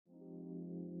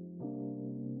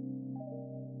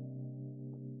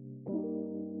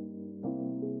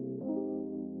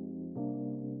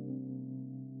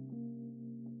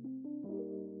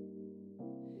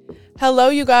Hello,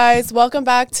 you guys. Welcome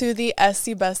back to the SC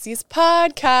Besties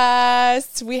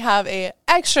podcast. We have a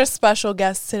extra special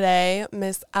guest today,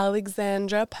 Miss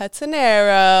Alexandra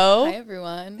Pettinaro. Hi,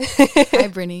 everyone. Hi,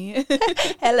 Brittany.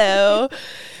 Hello.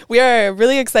 We are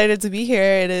really excited to be here.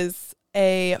 It is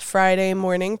a Friday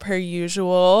morning per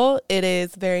usual. It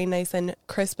is very nice and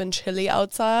crisp and chilly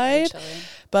outside,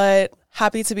 but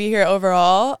happy to be here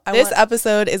overall. This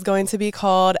episode is going to be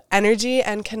called Energy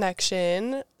and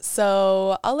Connection.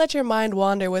 So I'll let your mind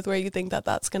wander with where you think that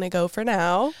that's going to go for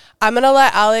now. I'm going to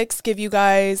let Alex give you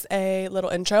guys a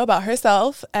little intro about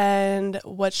herself and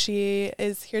what she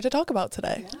is here to talk about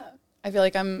today. Yeah. I feel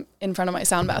like I'm in front of my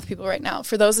sound bath people right now.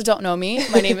 For those that don't know me,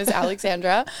 my name is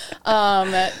Alexandra.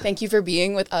 Thank you for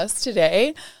being with us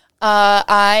today.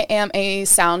 I am a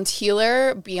sound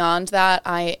healer. Beyond that,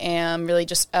 I am really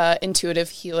just an intuitive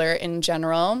healer in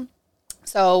general.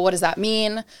 So what does that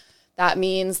mean? That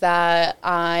means that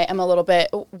I am a little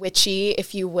bit witchy,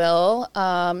 if you will.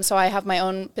 So I have my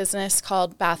own business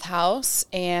called Bath House,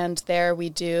 and there we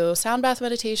do sound bath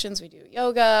meditations, we do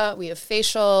yoga, we have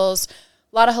facials,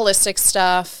 a lot of holistic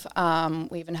stuff.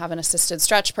 We even have an assisted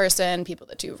stretch person, people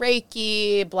that do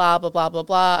Reiki, blah, blah, blah, blah,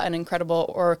 blah, an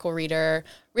incredible oracle reader.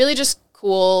 Really just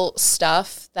cool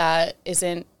stuff that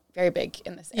isn't very big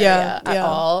in this area at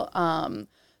all.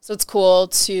 So it's cool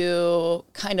to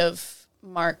kind of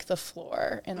mark the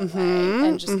floor in a way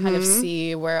and just kind of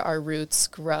see where our roots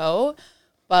grow.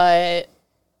 But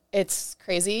it's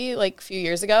crazy. Like a few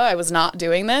years ago, I was not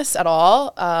doing this at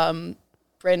all.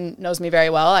 Bryn knows me very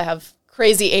well. I have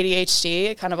crazy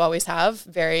ADHD. I kind of always have,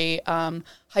 very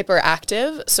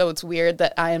hyperactive. So it's weird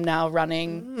that I am now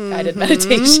running guided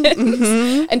meditations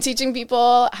and teaching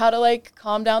people how to like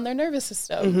calm down their nervous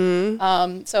system.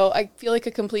 So I feel like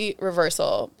a complete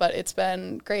reversal, but it's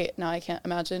been great. Now I can't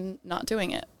imagine not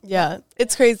doing it. Yeah,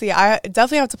 it's crazy. I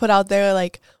definitely have to put out there,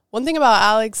 like, one thing about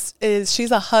Alex is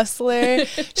she's a hustler.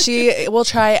 She will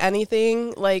try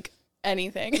anything, she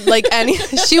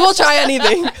will try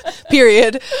anything,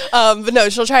 period. But no,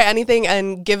 she'll try anything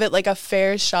and give it like a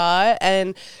fair shot.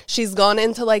 And she's gone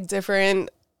into like different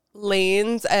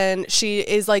lanes, and she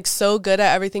is like so good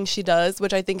at everything she does,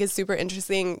 which I think is super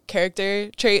interesting character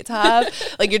trait to have.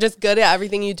 Like, you're just good at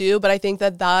everything you do, but I think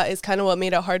that is kind of what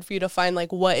made it hard for you to find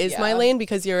like what is my lane,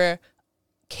 because you're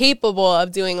capable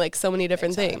of doing like so many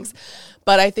different things.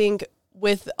 But I think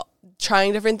with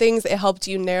trying different things, it helped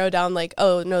you narrow down like,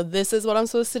 oh no, this is what I'm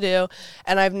supposed to do.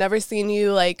 And I've never seen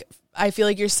you like, I feel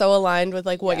like you're so aligned with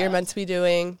like what you're meant to be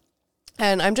doing.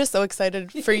 And I'm just so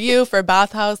excited for you, for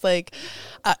Bath House. Like,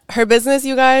 her business,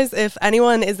 you guys, if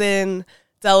anyone is in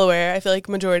Delaware, I feel like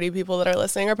majority of people that are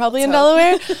listening are probably in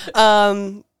Delaware.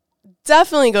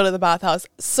 Definitely go to the Bath House.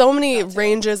 So many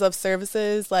ranges of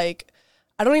services. Like,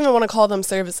 I don't even want to call them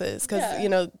services because, you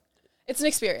know, it's an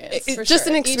experience. It's just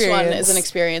an experience. Each one is an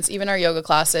experience. Even our yoga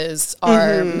classes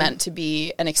are meant to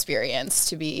be an experience,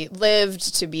 to be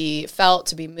lived, to be felt,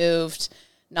 to be moved,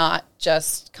 not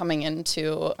just coming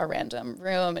into a random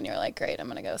room and you're like, great, I'm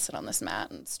going to go sit on this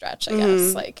mat and stretch, I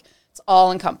guess. Like, it's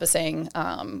all encompassing.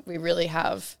 We really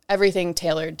have everything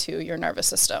tailored to your nervous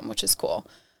system, which is cool.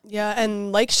 Yeah,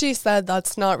 and like she said,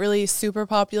 that's not really super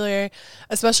popular,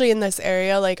 especially in this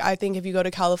area. Like, I think if you go to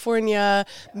California,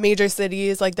 major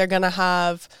cities, like, they're going to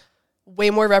have way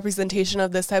more representation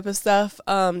of this type of stuff.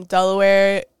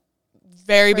 Delaware,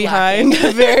 very behind,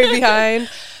 very behind.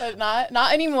 But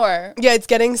not anymore. Yeah, it's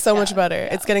getting so much better.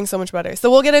 Yeah. It's getting so much better. So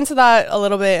we'll get into that a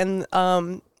little bit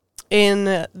in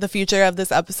the future of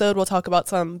this episode. We'll talk about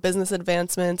some business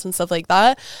advancements and stuff like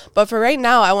that. But for right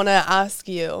now, I want to ask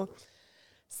you,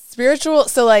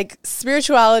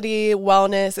 spirituality,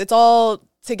 wellness, it's all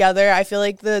together. I feel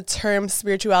like the term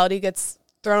spirituality gets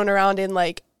thrown around in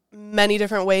like many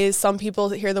different ways. Some people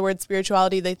hear the word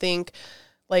spirituality, they think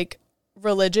like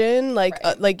religion, like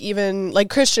even like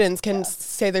Christians can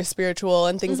say they're spiritual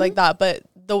and things like that. But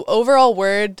the overall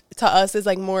word to us is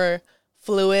like more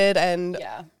fluid and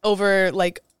over,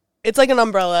 like, it's like an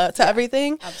umbrella to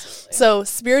everything. Absolutely. So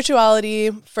spirituality,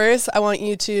 first, I want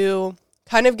you to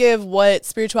kind of give what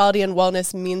spirituality and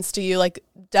wellness means to you, like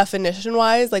definition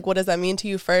wise, like what does that mean to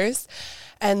you first?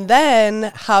 And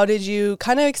then how did you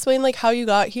kind of explain like how you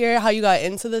got here, how you got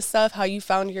into this stuff, how you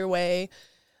found your way?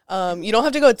 You don't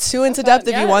have to go too into depth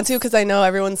if you want to, because I know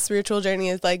everyone's spiritual journey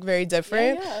is like very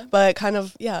different, but kind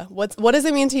of, what does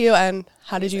it mean to you and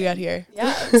how did you get here?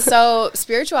 Yeah. So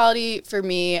spirituality for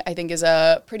me, I think, is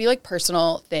a pretty like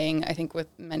personal thing. I think with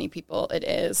many people it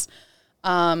is.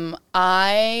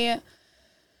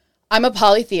 I'm a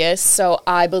polytheist, so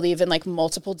I believe in like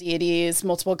multiple deities,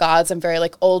 multiple gods. I'm very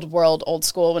like old world, old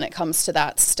school when it comes to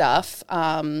that stuff.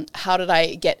 How did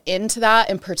I get into that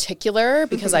in particular?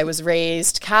 Because I was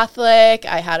raised Catholic.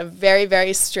 I had a very,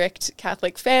 very strict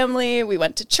Catholic family. We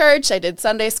went to church. I did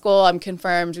Sunday school. I'm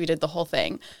confirmed. We did the whole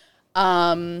thing.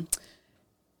 I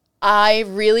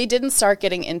really didn't start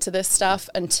getting into this stuff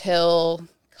until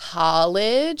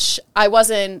college. I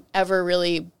wasn't ever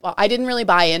really, I didn't really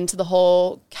buy into the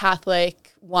whole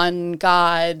Catholic one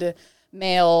God,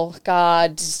 male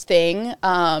God thing.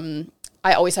 I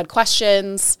always had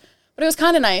questions, but it was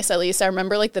kind of nice. At least I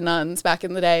remember like the nuns back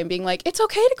in the day and being like, it's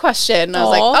okay to question. And I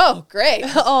was like, oh, great.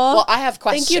 Well, I have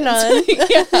questions. Thank you, nun.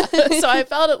 Yeah. So I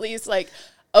felt at least like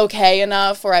okay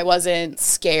enough where I wasn't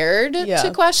scared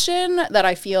to question, that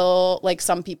I feel like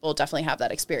some people definitely have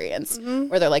that experience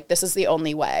where they're like, this is the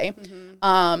only way.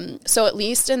 So at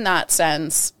least in that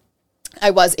sense,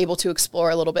 I was able to explore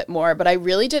a little bit more, but I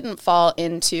really didn't fall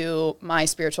into my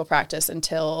spiritual practice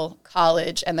until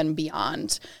college and then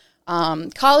beyond.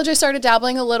 College, I started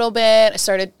dabbling a little bit. I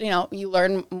started, you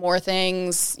learn more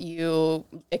things, you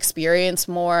experience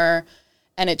more.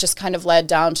 And it just kind of led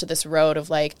down to this road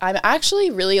of like, I'm actually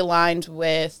really aligned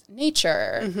with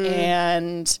nature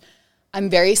and I'm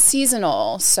very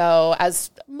seasonal. So as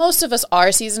most of us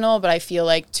are seasonal, but I feel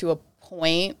like to a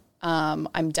point,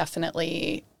 I'm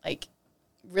definitely like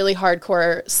really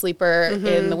hardcore sleeper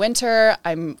in the winter.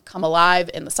 I'm come alive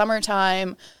in the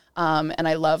summertime. And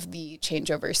I love the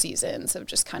changeover seasons of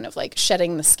just kind of like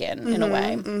shedding the skin in a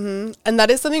way. And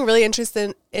that is something really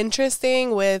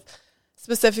interesting with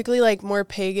specifically like more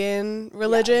pagan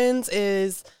religions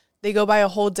is they go by a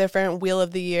whole different wheel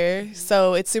of the year.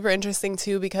 So it's super interesting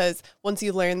too, because once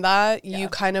you learn that, you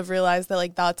kind of realize that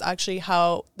like that's actually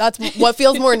that's what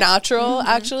feels more natural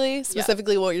actually,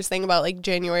 specifically what you're saying about like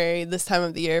January, this time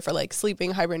of the year for like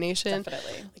sleeping, hibernation.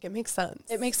 Definitely. Like it makes sense.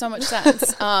 It makes so much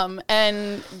sense.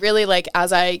 And really like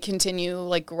as I continue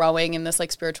like growing in this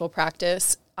like spiritual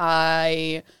practice,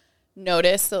 I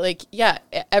notice that like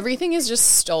everything is just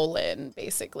stolen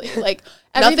basically, like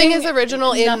nothing is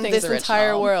original in this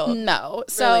entire world. No,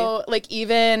 so really. Like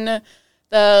even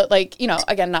the like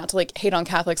again, not to like hate on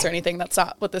Catholics or anything, that's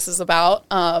not what this is about,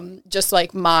 just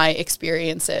like my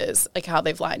experiences, like how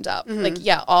they've lined up, like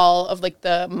all of like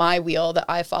my wheel that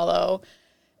I follow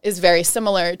is very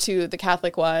similar to the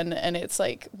Catholic one. And it's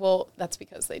like, well, that's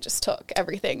because they just took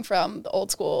everything from the old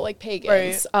school, like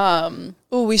pagans. Right.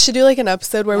 We should do like an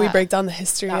episode where we break down the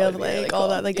history of like really all cool.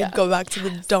 that, like go back to the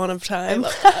dawn of time.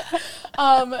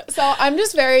 I love that. So I'm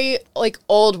just very like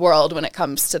old world when it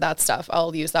comes to that stuff.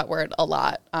 I'll use that word a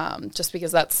lot, just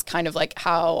because that's kind of like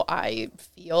how I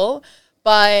feel.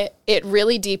 But it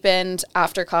really deepened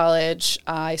after college.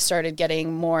 I started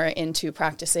getting more into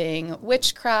practicing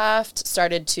witchcraft,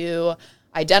 started to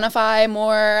identify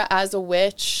more as a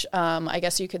witch, I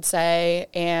guess you could say.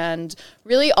 And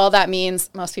really all that means,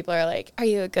 most people are like, are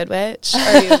you a good witch? Or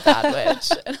are you a bad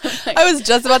witch? And I'm like, I was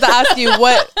just about to ask you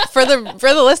what, for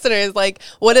the listeners, like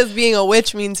what does being a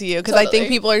witch mean to you? Because I think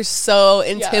people are so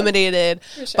intimidated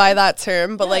by that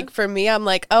term. But like for me, I'm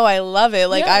like, oh, I love it.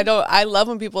 Like I love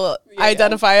when people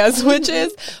identify as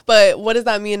witches. But what does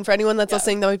that mean for anyone that's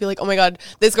listening that might be like, oh my God,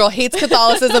 this girl hates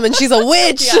Catholicism and she's a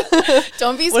witch?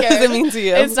 Don't be scared. What does it mean to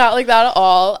you? It's not like that at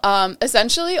all.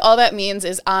 Essentially, all that means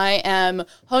is I am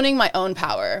honing my own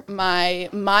power,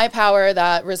 my power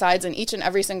that resides in each and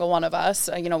every single one of us.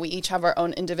 We each have our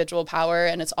own individual power,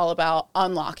 and it's all about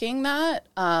unlocking that.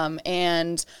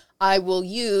 And I will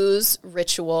use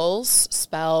rituals,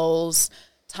 spells,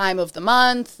 time of the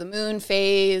month, the moon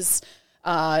phase,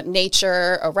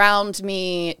 nature around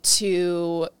me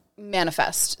to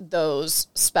manifest those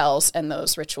spells and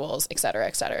those rituals, et cetera,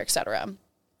 et cetera, et cetera.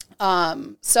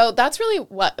 So that's really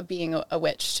what being a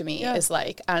witch to me is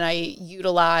like. And I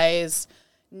utilize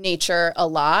nature a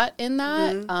lot in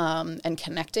that, and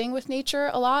connecting with nature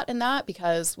a lot in that,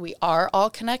 because we are all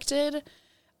connected.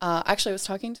 Actually, I was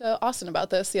talking to Austin about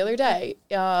this the other day.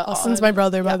 Austin's my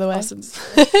brother, by the way. Austin's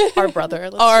our brother.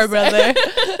 Our brother.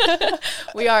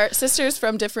 We are sisters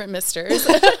from different misters.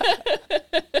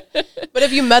 But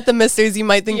if you met the misters, you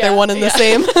might think they're one and the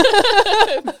same.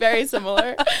 Very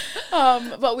similar.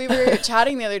 But we were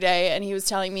chatting the other day, and he was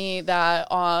telling me that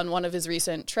on one of his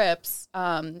recent trips,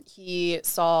 he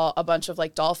saw a bunch of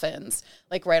like dolphins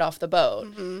like right off the boat.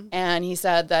 And he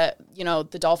said that,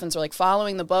 the dolphins were like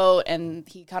following the boat, and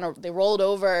they rolled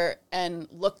over and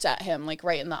looked at him like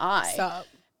right in the eye. Stop.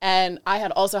 And I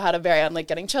had also had I'm like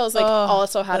getting chills,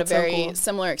 also had a very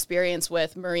similar experience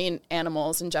with marine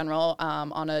animals in general,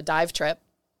 on a dive trip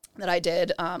that I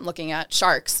did, looking at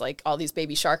sharks, like all these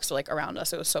baby sharks were like around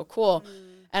us. It was so cool.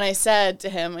 And I said to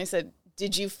him,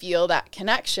 did you feel that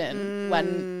connection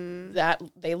when that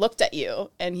they looked at you?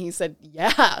 And he said,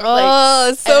 yeah.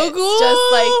 Oh, so cool. It's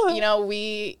just like, you know,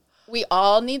 we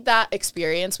all need that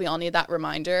experience. We all need that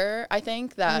reminder, I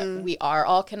think, that we are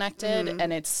all connected,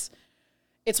 and it's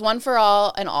one for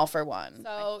all and all for one.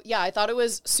 So, yeah, I thought it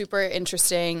was super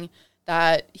interesting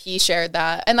that he shared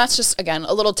that. And that's just, again,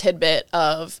 a little tidbit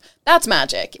of that's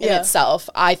magic in itself,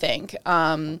 I think.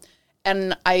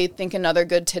 And I think another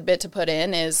good tidbit to put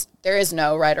in is there is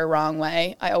no right or wrong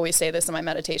way. I always say this in my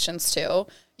meditations too.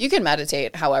 You can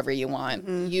meditate however you want.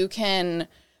 You can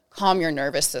calm your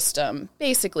nervous system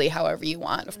basically however you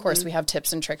want. Of course, we have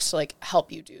tips and tricks to like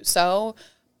help you do so.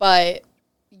 But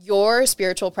your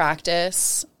spiritual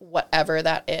practice, whatever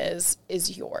that is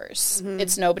yours.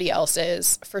 It's nobody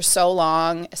else's. For so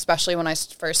long, especially when I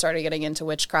first started getting into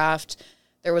witchcraft,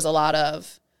 there was a lot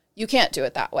of, you can't do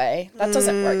it that way. That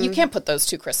doesn't work. You can't put those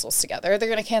two crystals together. They're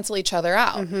going to cancel each other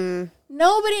out.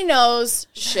 Nobody knows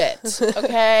shit,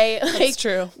 okay? That's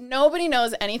true. Nobody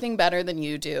knows anything better than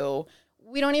you do.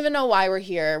 We don't even know why we're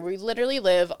here. We literally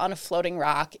live on a floating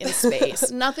rock in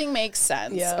space. Nothing makes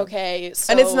sense, okay?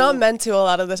 So, and it's not meant to a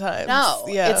lot of the time. No,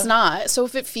 it's not. So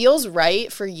if it feels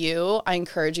right for you, I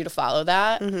encourage you to follow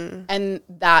that. And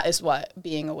that is what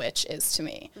being a witch is to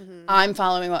me. I'm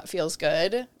following what feels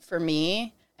good for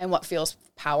me and what feels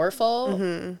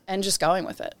powerful and just going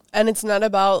with it. And it's not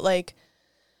about like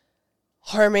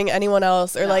harming anyone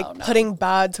else or putting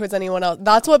bad towards anyone else.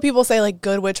 That's what people say, like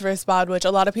good witch versus bad witch.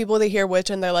 A lot of people, they hear witch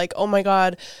and they're like, oh my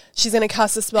God, she's going to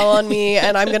cast a spell on me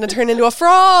and I'm going to turn into a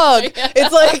frog.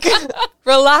 It's like,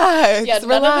 relax. Yeah,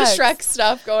 none of the Shrek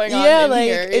stuff going on in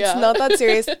here. It's not that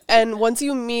serious. And once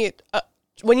you meet,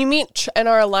 when you meet and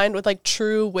are aligned with like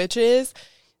true witches,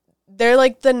 they're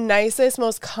like the nicest,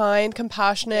 most kind,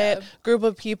 compassionate group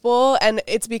of people. And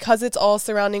it's because it's all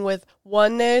surrounding with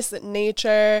oneness,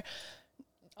 nature,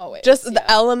 always, just the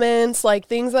elements, like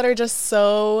things that are just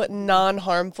so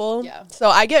non-harmful. So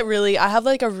I have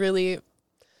like a really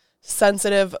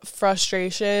sensitive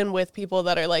frustration with people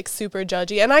that are like super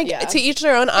judgy. And to each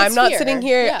their own. I'm not sitting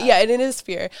here. And it is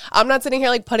fear. I'm not sitting here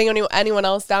like putting anyone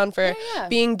else down for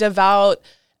being devout.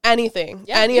 Anything,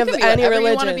 any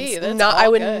religion. I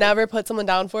would never put someone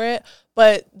down for it,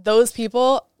 but those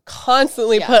people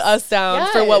constantly put us down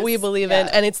for what we believe in,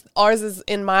 and ours is,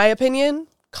 in my opinion,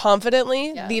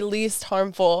 confidently the least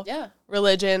harmful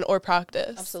religion or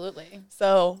practice. Absolutely.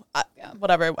 So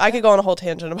whatever, I could go on a whole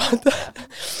tangent about that.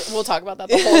 We'll talk about that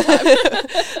the whole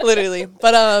time. Literally.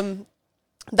 But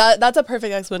that's a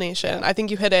perfect explanation. I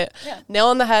think you hit it nail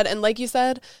on the head. And like you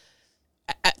said,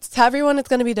 to everyone it's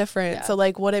going to be different. So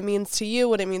like what it means to you,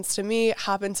 what it means to me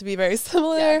happen to be very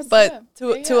similar. But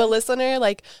to a listener,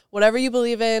 like whatever you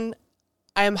believe in,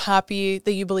 I am happy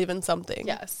that you believe in something.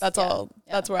 That's all.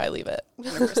 That's where I leave it.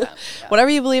 100%. Whatever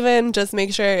you believe in, just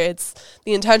make sure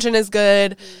the intention is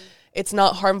good. It's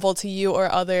not harmful to you or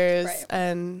others,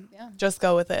 and just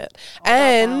go with it.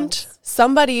 And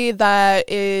somebody that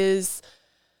is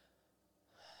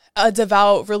a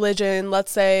devout religion,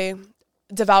 let's say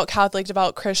devout Catholic,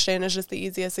 devout Christian is just the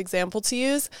easiest example to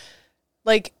use.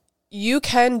 Like, you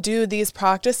can do these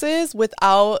practices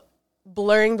without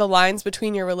blurring the lines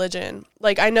between your religion.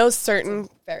 Like, I know certain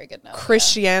very good note,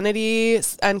 Christianity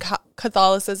and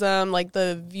Catholicism, like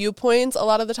the viewpoints a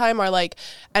lot of the time are like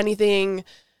anything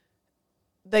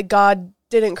that God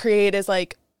didn't create is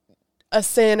like a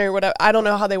sin or whatever. I don't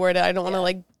know how they word it. I don't want to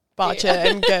like botch it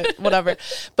and get whatever.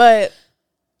 But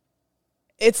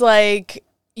it's like,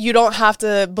 you don't have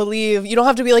to believe, you don't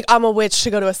have to be like, I'm a witch to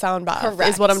go to a sound bath. Correct.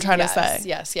 Is what I'm trying to say.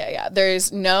 Yes.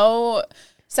 There's no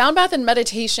sound bath, and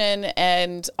meditation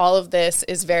and all of this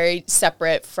is very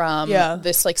separate from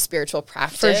this like spiritual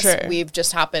practice. For sure. We've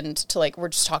just happened to like, we're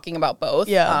just talking about both.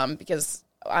 Because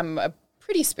I'm a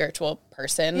pretty spiritual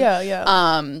person.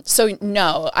 So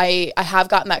no, I have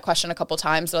gotten that question a couple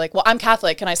times. They're like, well, I'm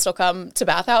Catholic. Can I still come to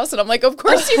bathhouse? And I'm like, of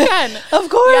course you can. Of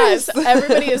course. Yes.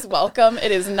 Everybody is welcome.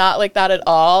 It is not like that at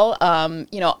all. I'm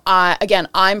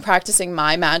practicing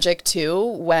my magic too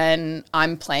when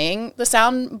I'm playing the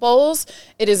sound bowls.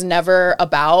 It is never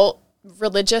about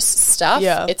religious stuff.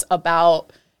 It's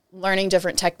about learning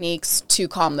different techniques to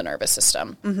calm the nervous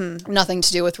system. Nothing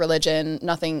to do with religion,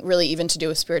 nothing really even to do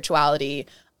with spirituality.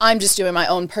 I'm just doing my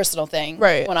own personal thing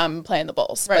when I'm playing the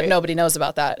bowls. But nobody knows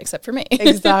about that except for me.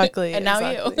 Exactly. And now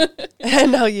you.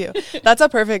 And now you.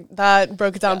 That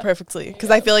broke it down perfectly. Because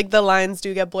I feel like the lines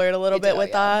do get blurred a little bit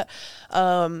with that.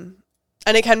 And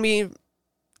it can be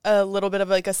a little bit of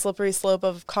like a slippery slope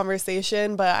of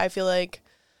conversation, but I feel like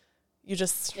you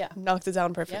just knocked it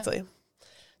down perfectly.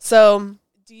 So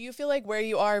do you feel like where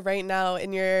you are right now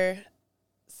in your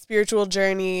spiritual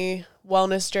journey,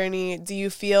 wellness journey, do you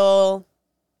feel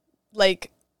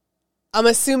like, I'm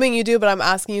assuming you do, but I'm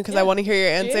asking you because I want to hear your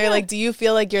answer. Yeah. Like, do you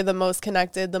feel like you're the most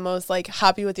connected, the most like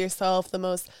happy with yourself, the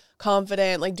most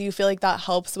confident? Like, do you feel like that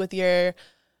helps with your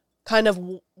kind of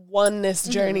oneness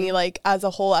journey, like as a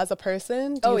whole, as a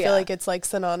person? Do you feel like it's like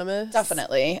synonymous?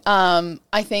 Definitely.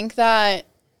 I think that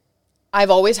I've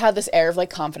always had this air of like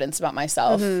confidence about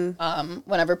myself.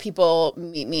 Whenever people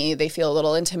meet me, they feel a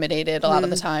little intimidated a lot of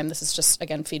the time. This is just,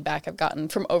 again, feedback I've gotten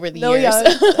from over the years.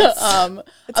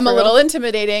 I'm a little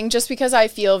intimidating just because I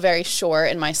feel very sure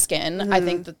in my skin. I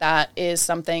think that is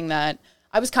something that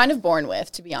I was kind of born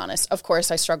with, to be honest. Of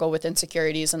course, I struggle with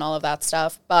insecurities and all of that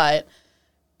stuff, but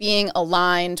being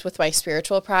aligned with my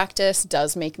spiritual practice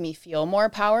does make me feel more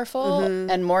powerful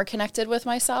and more connected with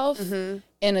myself,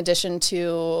 in addition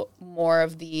to more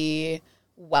of the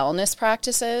wellness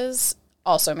practices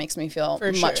also makes me feel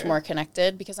much more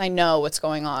connected because I know what's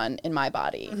going on in my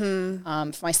body.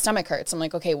 If my stomach hurts, I'm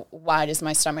like, okay, why does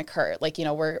my stomach hurt? Like, you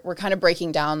know, we're kind of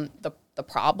breaking down the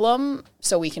problem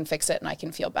so we can fix it and I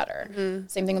can feel better.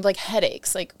 Same thing with like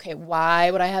headaches. Like, okay,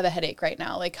 why would I have a headache right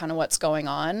now? Like, kind of what's going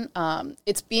on.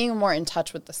 It's being more in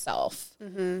touch with the self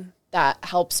that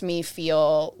helps me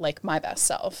feel like my best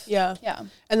self. Yeah.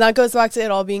 And that goes back to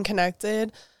it all being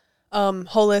connected.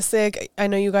 Holistic, I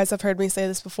know you guys have heard me say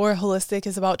this before, holistic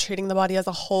is about treating the body as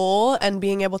a whole and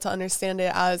being able to understand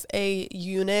it as a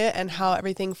unit and how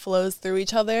everything flows through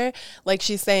each other. Like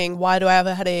she's saying, why do I have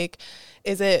a headache?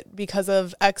 Is it because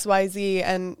of XYZ?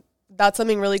 And that's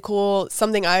something really cool.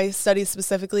 Something I study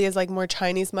specifically is like more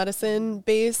Chinese medicine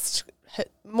based,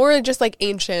 more just like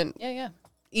ancient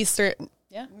Eastern,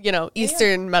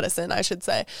 Eastern medicine, I should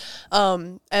say.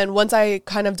 And once I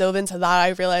kind of dove into that, I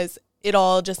realized it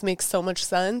all just makes so much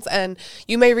sense. And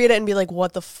you may read it and be like,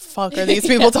 what the fuck are these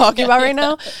people talking about right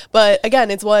now? But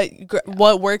again, it's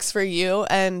what works for you.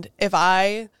 And if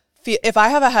I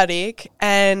have a headache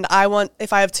and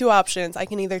if I have two options, I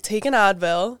can either take an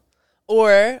Advil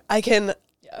or I can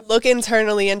look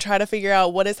internally and try to figure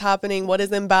out what is happening, what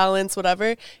is imbalance,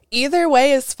 whatever. Either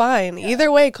way is fine.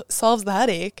 Either way solves the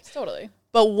headache. Totally.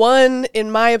 But one, in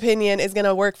my opinion, is going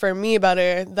to work for me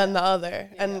better than the other.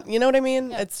 And you know what I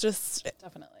mean? It's just,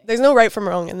 definitely, there's no right from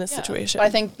wrong in this situation. But I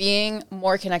think being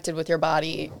more connected with your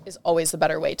body is always the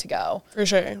better way to go. For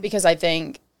sure. Because I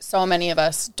think so many of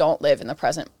us don't live in the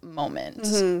present moment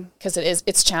because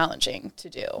it's challenging to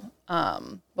do.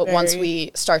 But once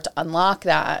we start to unlock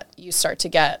that, you start to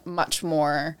get much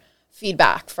more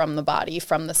feedback from the body,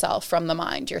 from the self, from the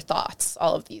mind, your thoughts,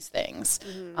 all of these things.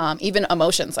 Even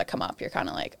emotions that come up, you're kind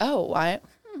of like, oh, why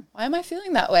am I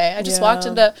feeling that way? I just walked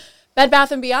into Bed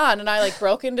Bath & Beyond and I like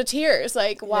broke into tears.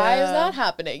 Like, why is that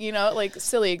happening? You know, like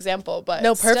silly example, but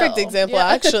no, perfect example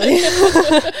actually.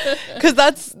 Because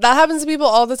that happens to people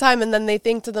all the time. And then they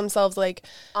think to themselves like,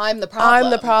 I'm the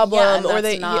problem. Or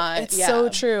it's so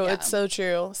true. It's so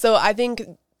true. So I think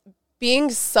being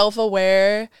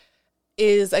self-aware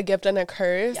is a gift and a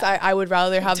curse. I would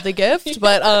rather have the gift,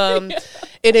 but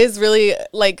it is really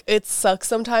like, it sucks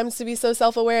sometimes to be so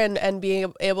self-aware and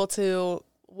being able to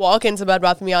walk into Bed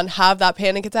Bath & Beyond, have that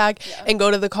panic attack and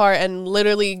go to the car and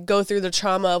literally go through the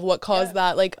trauma of what caused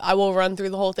that. Like, I will run through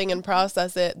the whole thing and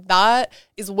process it. That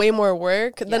is way more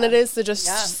work than it is to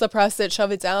just suppress it,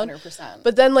 shove it down. 100%.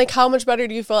 But then, like, how much better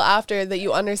do you feel after that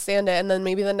you understand it? And then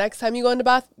maybe the next time you go into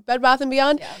Bed Bath &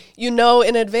 Beyond, you know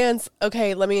in advance,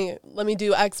 okay, let me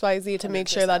do X, Y, Z to 100%. Make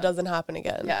sure that doesn't happen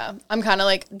again. Yeah. I'm kind of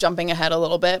like jumping ahead a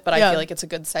little bit, but I feel like it's a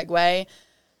good segue.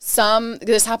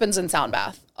 This happens in sound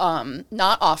bath.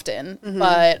 Not often,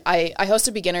 but I host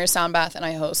a beginner's sound bath and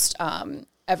I host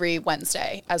every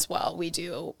Wednesday as well. We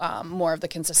do more of the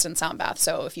consistent sound bath.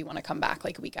 So if you want to come back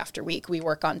like week after week, we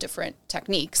work on different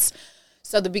techniques.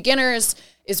 So the beginners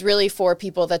is really for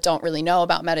people that don't really know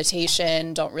about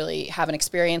meditation, don't really have an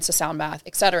experience of sound bath,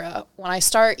 etc. When I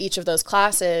start each of those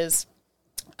classes,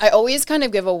 I always kind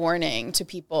of give a warning to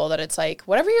people that it's like,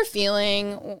 whatever you're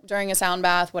feeling during a sound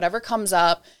bath, whatever comes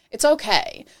up, it's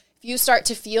okay. If you start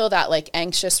to feel that like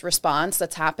anxious response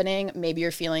that's happening, maybe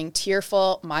you're feeling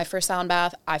tearful. My first sound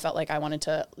bath, I felt like I wanted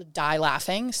to die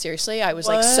laughing. Seriously, I was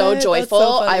like so joyful.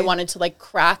 So I wanted to like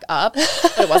crack up,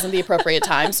 but it wasn't the appropriate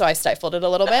time, so I stifled it a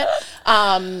little bit.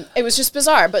 It was just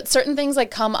bizarre, but certain things like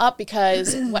come up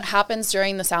because what happens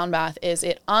during the sound bath is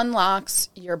it unlocks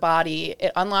your body,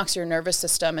 it unlocks your nervous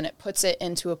system, and it puts it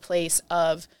into a place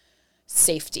of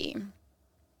safety.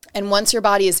 And once your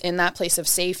body is in that place of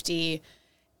safety,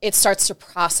 it starts to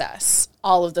process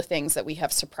all of the things that we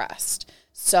have suppressed.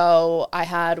 So I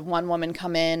had one woman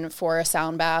come in for a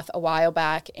sound bath a while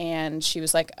back, and she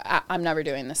was like, I'm never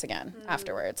doing this again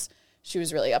afterwards. she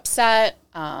was really upset.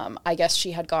 I guess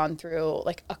she had gone through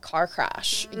like a car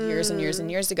crash years and years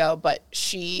and years ago, but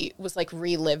she was like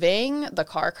reliving the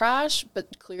car crash,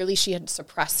 but clearly she had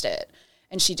suppressed it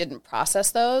and she didn't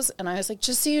process those. And I was like,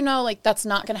 just so you know, like that's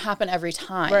not going to happen every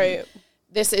time. Right.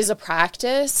 This is a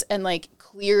practice, and like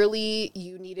clearly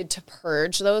you needed to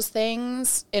purge those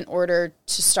things in order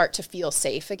to start to feel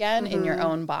safe again in your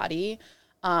own body.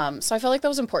 So I feel like that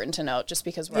was important to note just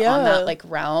because we're on that like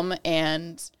realm,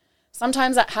 and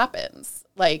sometimes that happens,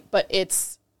 like, but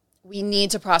we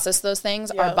need to process those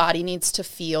things. Our body needs to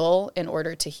feel in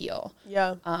order to heal.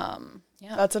 Yeah.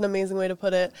 That's an amazing way to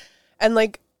put it. And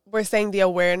like we're saying, the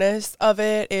awareness of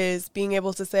it is being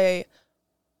able to say,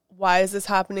 why is this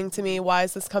happening to me? Why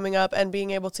is this coming up? And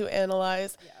being able to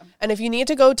analyze. Yeah. And if you need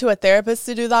to go to a therapist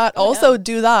to do that, also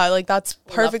do that. Like that's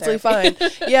perfectly fine.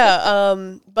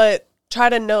 But try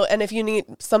to know, and if you need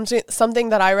something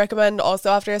that I recommend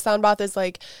also after a sound bath is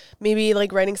like maybe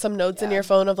like writing some notes in your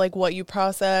phone of like what you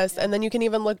processed, and then you can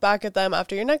even look back at them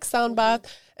after your next sound bath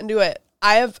and do it.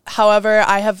 However,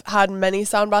 I have had many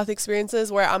sound bath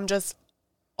experiences where I'm just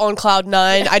on cloud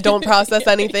nine. I don't process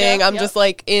anything. I'm just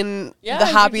like in the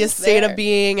happiest state of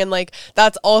being, and like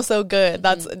that's also good.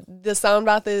 That's the sound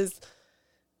bath is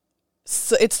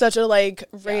it's such a like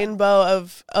rainbow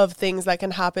of things that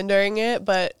can happen during it,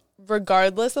 but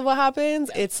regardless of what happens,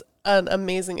 it's an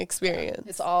amazing experience.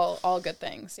 It's all good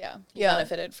things. You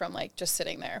benefited from like just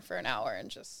sitting there for an hour and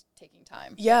just taking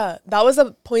time. That was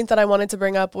a point that I wanted to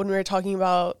bring up when we were talking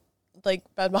about like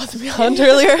Bed Bath & Beyond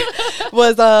earlier.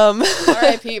 Was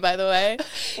R.I.P. by the way.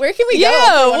 Where can we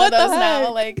go for one of those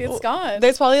now? Like it's gone.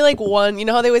 There's probably like one. You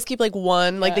know how they always keep like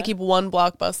one, like they keep one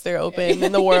Blockbuster open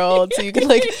in the world, so you can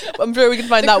like I'm sure we can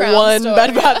find that one store,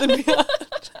 Bed Bath & Beyond.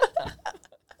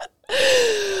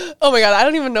 Oh my god, I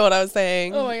don't even know what I was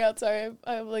saying. Oh my god, sorry.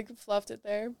 I like fluffed it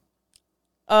there.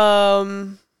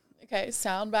 Okay,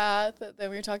 sound bath. Then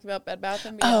we were talking about Bed Bath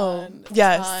 & Beyond.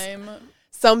 Time.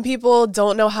 Some people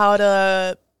don't know how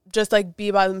to just like be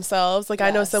by themselves. Like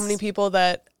I know so many people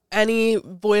that any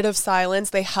void of silence,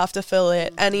 they have to fill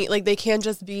it. They can't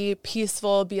just be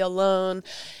peaceful, be alone.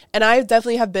 And I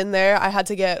definitely have been there. I had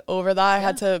to get over that. I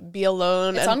had to be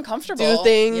alone. It's and uncomfortable. do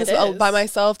things by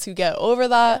myself to get over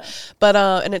that. But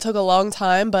and it took a long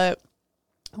time. But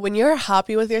when you're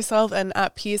happy with yourself and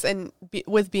at peace and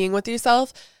with being with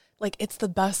yourself, like it's the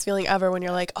best feeling ever when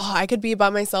you're like, oh, I could be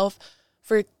by myself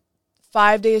for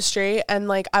 5 days straight and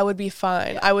like I would be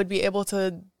fine. I would be able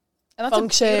to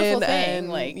function. A beautiful thing. And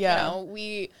like, you know,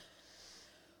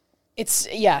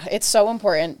 it's so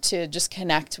important to just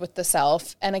connect with the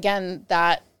self. And again,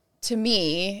 that to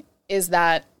me is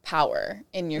that power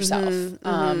in yourself.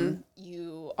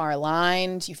 You are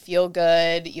aligned, you feel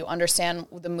good, you understand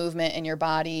the movement in your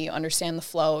body, you understand the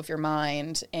flow of your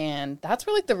mind, and that's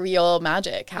where like the real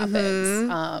magic happens.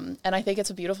 And I think it's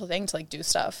a beautiful thing to like do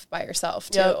stuff by yourself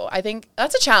too. I think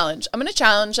that's a challenge. I'm going to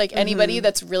challenge like anybody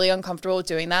that's really uncomfortable with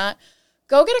doing that.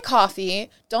 Go get a coffee.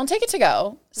 Don't take it to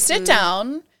go. Sit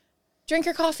down, drink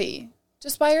your coffee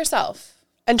just by yourself.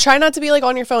 And try not to be like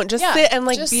on your phone. Just sit and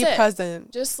like be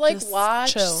present. Just like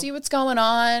watch, chill. See what's going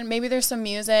on. Maybe there's some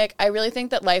music. I really think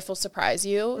that life will surprise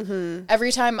you.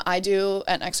 Every time I do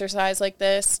an exercise like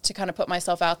this to kind of put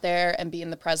myself out there and be in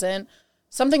the present,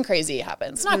 something crazy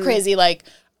happens. It's not crazy like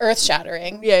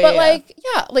earth-shattering,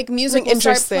 like music will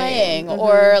start playing,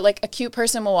 or like a cute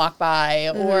person will walk by,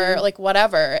 or like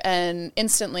whatever, and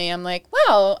instantly I'm like,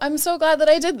 wow, I'm so glad that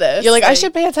I did this. You're like I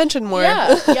should pay attention more.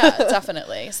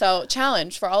 Definitely. So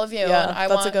challenge for all of you, and I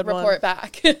want a good report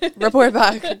back. Report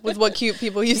back with what cute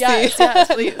people you see.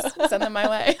 Yes, please send them my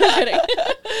way. I'm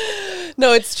kidding.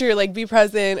 No, it's true. Like be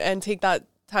present and take that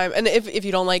time. And if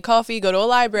you don't like coffee, go to a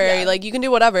library. Like you can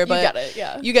do whatever, but you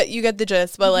get it. You get the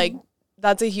gist. But like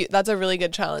that's a really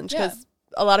good challenge because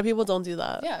a lot of people don't do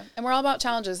that. Yeah, and we're all about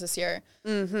challenges this year.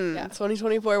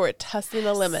 2024, we're testing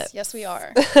the limits. Yes, we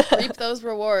are. Reap those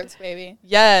rewards, baby.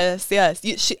 Yes.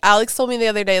 Alex told me the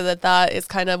other day that is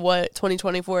kind of what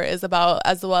 2024 is about,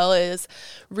 as well as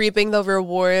reaping the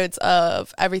rewards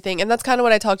of everything. And that's kind of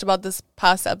what I talked about this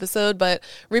past episode, but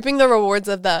reaping the rewards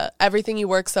of everything you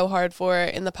worked so hard for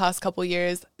in the past couple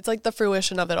years. It's like the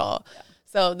fruition of it all. Yeah.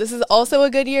 So this is also a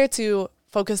good year to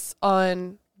focus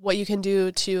on what you can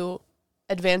do to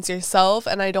advance yourself.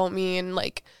 And I don't mean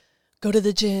like go to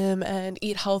the gym and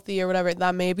eat healthy or whatever.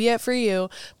 That may be it for you,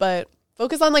 but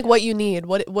focus on like what you need.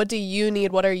 What do you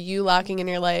need? What are you lacking in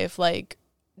your life? Like,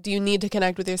 do you need to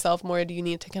connect with yourself more? Do you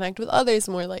need to connect with others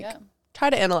more? Like, try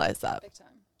to analyze that. Big time.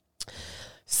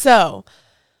 So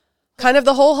kind of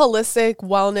the whole holistic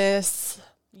wellness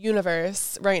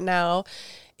universe right now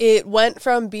it went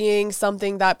from being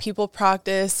something that people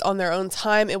practice on their own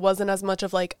time. It wasn't as much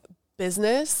of like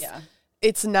business. Yeah.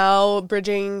 It's now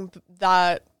bridging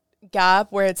that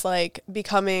gap where it's like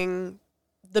becoming,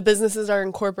 the businesses are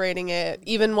incorporating it.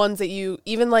 Even ones that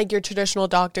even like your traditional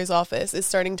doctor's office is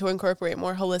starting to incorporate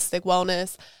more holistic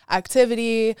wellness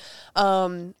activity,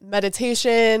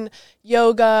 meditation,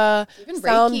 yoga, even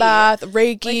sound Reiki. bath,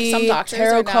 Reiki, Like some doctors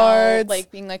tarot are now, cards.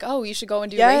 like being like, oh, you should go and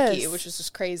do Yes. Reiki, which is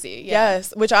just crazy. Yeah.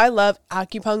 Yes, which I love.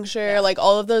 Acupuncture, like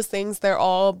all of those things, they're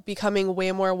all becoming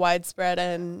way more widespread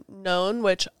and known,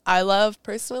 which I love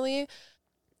personally.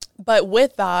 But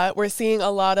with that, we're seeing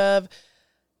a lot of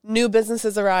new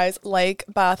businesses arise like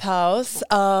Bathhouse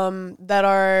that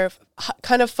are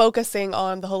kind of focusing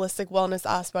on the holistic wellness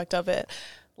aspect of it.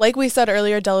 Like we said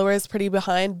earlier, Delaware is pretty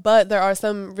behind, but there are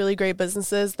some really great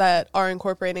businesses that are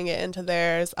incorporating it into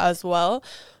theirs as well.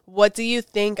 What do you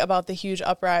think about the huge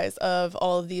uprise of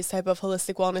all of these type of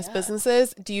holistic wellness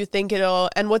businesses? Do you think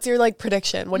and what's your like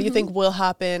prediction? What do you think will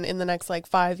happen in the next like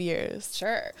 5 years?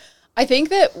 Sure. I think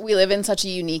that we live in such a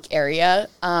unique area.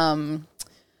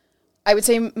 I would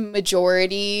say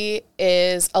majority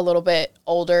is a little bit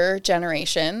older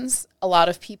generations. A lot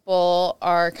of people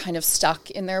are kind of stuck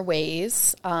in their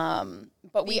ways.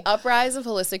 But the uprise of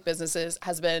holistic businesses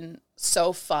has been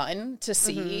so fun to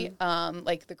see.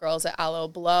 Like the girls at Aloe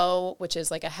Blow, which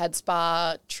is like a head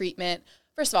spa treatment.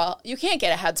 First of all, you can't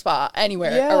get a head spa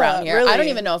anywhere around here. Really. I don't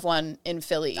even know if one in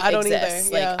Philly exists.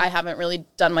 Either, Like I haven't really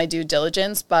done my due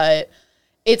diligence, but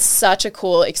it's such a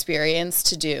cool experience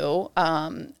to do.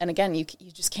 And again, you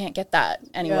just can't get that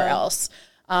anywhere else.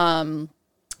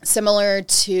 Similar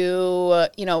to,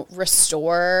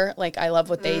 Restore, like I love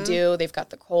what they do. They've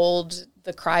got the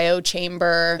cryo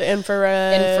chamber, The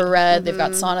infrared. They've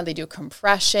got sauna, they do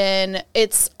compression.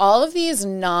 It's all of these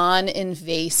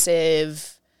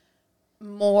non-invasive,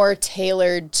 more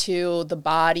tailored to the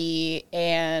body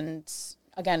and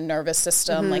again, nervous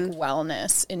system, like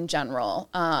wellness in general.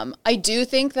 I do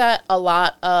think that a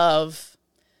lot of,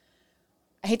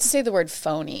 I hate to say the word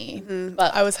phony,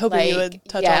 but I was hoping you would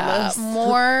touch on this.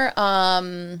 More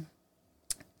kind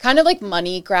of like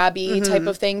money grabby type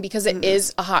of thing, because it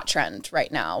is a hot trend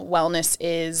right now. Wellness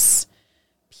is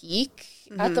peak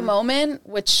at the moment,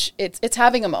 which it's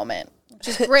having a moment.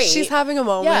 Which is great. She's having a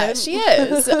moment. Yeah, she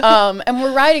is. And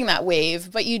we're riding that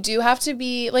wave, but you do have to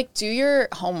be like, do your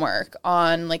homework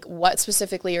on like what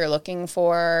specifically you're looking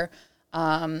for.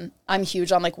 I'm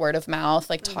huge on like word of mouth,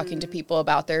 like talking to people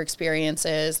about their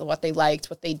experiences, what they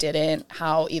liked, what they didn't,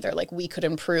 how either like we could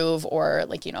improve or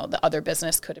like, the other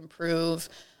business could improve.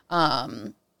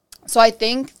 So I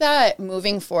think that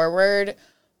moving forward,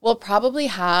 we'll probably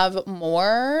have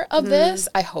more of this.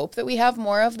 I hope that we have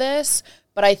more of this.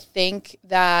 But I think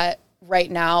that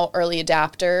right now, early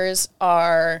adapters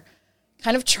are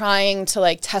kind of trying to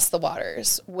like test the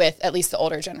waters with at least the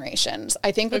older generations.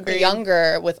 I think with the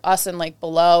younger, with us and like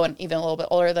below and even a little bit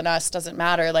older than us, doesn't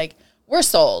matter. Like we're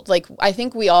sold. Like I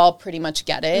think we all pretty much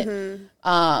get it.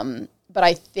 But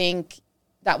I think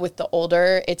that with the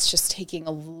older, it's just taking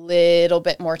a little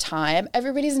bit more time.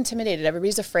 Everybody's intimidated.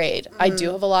 Everybody's afraid. I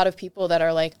do have a lot of people that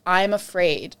are like, I'm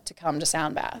afraid to come to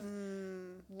sound bath.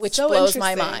 Which so blows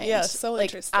my mind. Yeah, so like,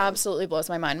 interesting. Absolutely blows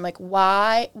my mind. I'm like,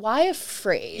 why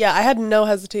afraid? Yeah, I had no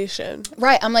hesitation.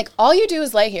 Right. I'm like, all you do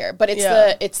is lay here, but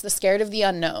it's the scared of the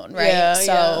unknown, right? Yeah,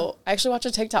 so I actually watched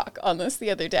a TikTok on this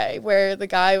the other day where the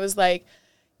guy was like,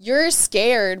 you're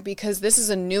scared because this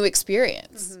is a new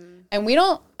experience. And we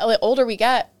don't, the older we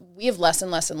get, we have less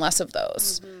and less and less of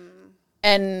those.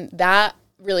 And that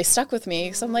really stuck with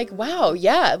me. So I'm like, wow,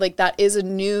 yeah, like that is a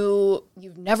new,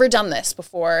 you've never done this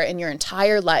before in your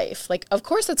entire life. Like, of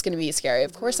course that's going to be scary.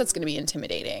 Of course that's going to be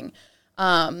intimidating. So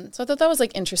I thought that was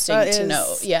like interesting to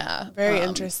know. Yeah. Very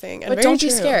interesting. And but very don't true.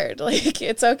 be scared. Like,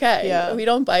 it's okay. Yeah. We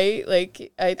don't bite.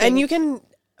 Like, I think. And you can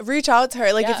reach out to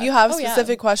her. Like if you have Oh,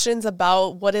 specific questions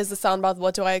about what is the sound bath,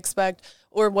 what do I expect?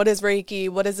 Or what is Reiki?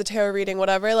 What is the tarot reading?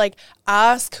 Whatever, like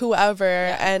ask whoever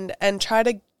and try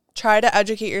to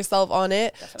educate yourself on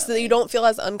it. Definitely. So that you don't feel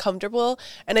as uncomfortable.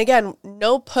 And again,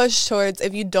 no push towards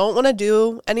if you don't want to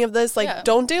do any of this, like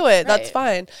don't do it. Right. That's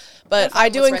fine. But I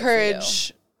do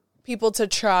encourage people to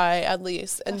try at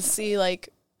least and see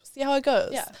how it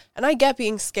goes. Yeah. And I get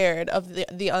being scared of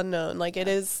the unknown. Like it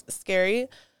is scary.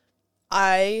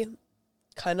 I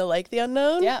kind of like the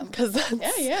unknown because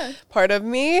that's part of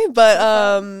me, but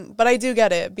I do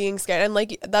get it being scared. And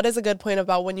like that is a good point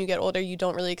about when you get older, you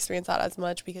don't really experience that as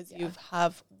much because you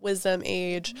have wisdom,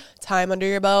 age, time under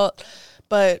your belt.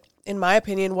 But in my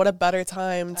opinion, what a better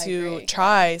time to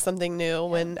try something new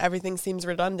when everything seems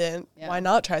redundant. Why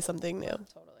not try something new?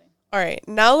 Totally. All right,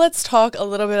 now let's talk a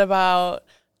little bit about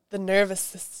The nervous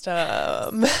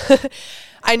system.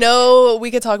 I know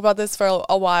we could talk about this for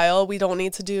a while. We don't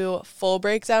need to do a full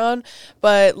breakdown,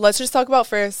 but let's just talk about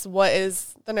first what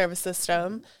is the nervous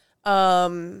system.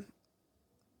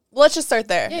 Let's just start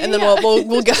there, and then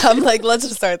we'll get. I'm like, let's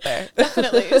just start there.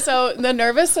 Definitely. So the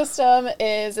nervous system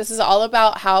this is all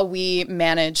about how we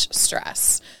manage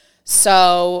stress.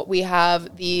 So we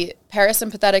have the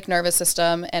parasympathetic nervous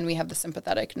system and we have the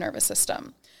sympathetic nervous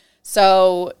system.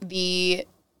 So the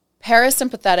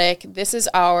parasympathetic, this is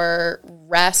our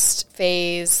rest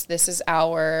phase. This is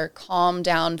our calm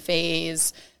down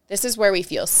phase. This is where we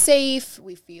feel safe,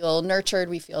 we feel nurtured,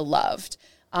 we feel loved.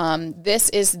 This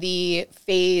is the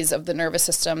phase of the nervous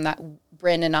system that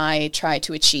Bryn and I try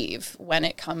to achieve when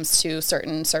it comes to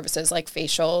certain services like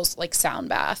facials, like sound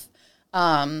bath.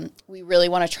 We really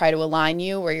want to try to align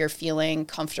you where you're feeling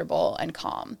comfortable and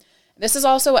calm. This is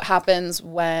also what happens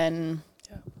when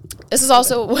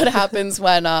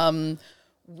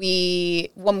we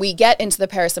get into the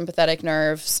parasympathetic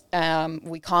nerves,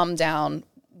 we calm down,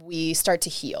 we start to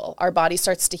heal. Our body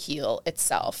starts to heal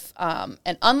itself.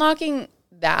 And unlocking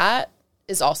that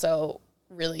is also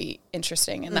really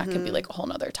interesting, and that could be like a whole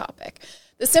nother topic.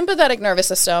 The sympathetic nervous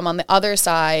system on the other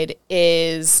side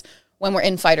is when we're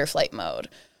in fight or flight mode.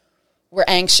 We're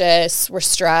anxious, we're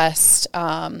stressed.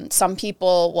 Some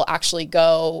people will actually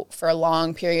go for a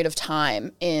long period of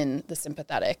time in the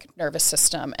sympathetic nervous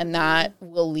system, and that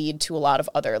will lead to a lot of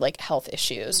other like health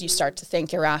issues. You start to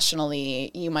think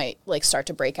irrationally. You might like start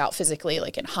to break out physically,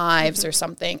 like in hives or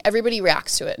something. Everybody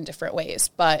reacts to it in different ways,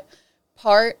 but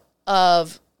part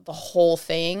of the whole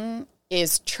thing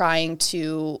is trying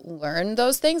to learn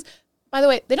those things. By the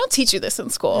way, they don't teach you this in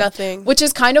school. Nothing. Which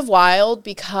is kind of wild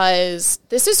because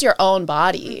this is your own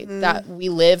body that we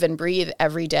live and breathe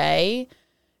every day.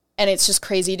 And it's just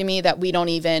crazy to me that we don't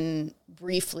even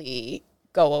briefly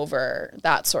go over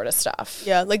that sort of stuff.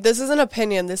 Yeah, like this is an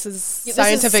opinion. This is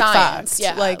scientific fact.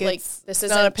 Yeah, like this isn't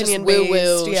not opinion just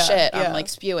woo-woo shit. I'm like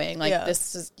spewing. Like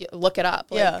this is, look it up.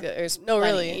 Like, there's plenty.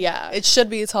 Really. Yeah. It should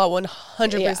be taught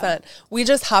 100%. Yeah. We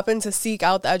just happen to seek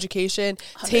out the education,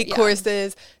 take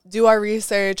courses, do our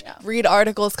research, read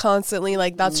articles constantly.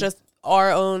 Like that's just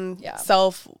our own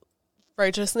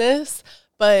self-righteousness.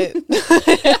 But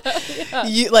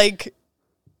you like...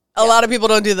 A lot of people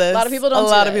don't do this. A lot of people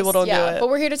don't do it. But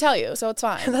we're here to tell you, so it's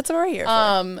fine. That's what we're here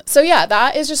for. So yeah,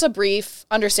 that is just a brief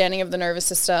understanding of the nervous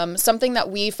system. Something that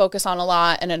we focus on a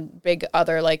lot, and a big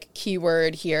other like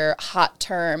keyword here, hot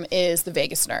term, is the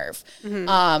vagus nerve.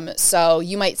 So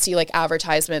you might see like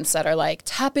advertisements that are like,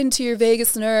 tap into your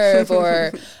vagus nerve,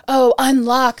 or, oh,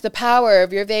 unlock the power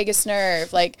of your vagus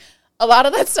nerve. Like, a lot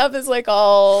of that stuff is like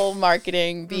all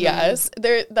marketing BS.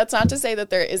 That's not to say that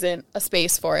there isn't a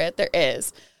space for it. There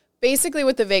is. Basically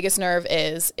what the vagus nerve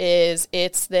is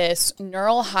it's this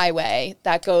neural highway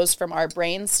that goes from our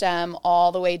brain stem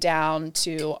all the way down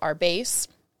to our base,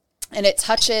 and it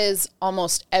touches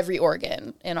almost every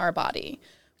organ in our body,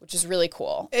 which is really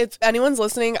cool. If anyone's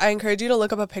listening, I encourage you to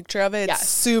look up a picture of it. It's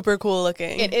super cool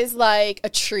looking. It is like a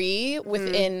tree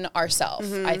within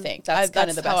ourself, I think. That's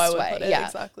kind of the best way. Put it. Yeah,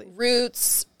 exactly.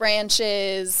 Roots,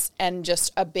 branches, and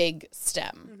just a big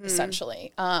stem,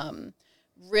 essentially.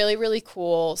 Really, really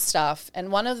cool stuff. And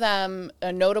one of them,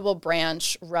 a notable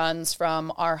branch, runs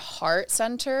from our heart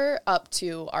center up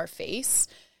to our face.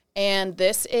 And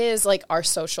this is like our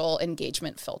social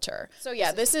engagement filter. So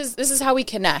yeah, this is how we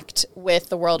connect with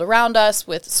the world around us,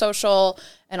 with social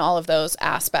and all of those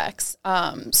aspects.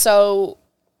 So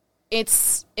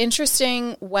it's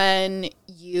interesting when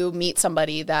you meet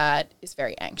somebody that is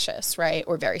very anxious, right?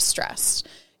 Or very stressed.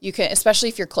 You can, especially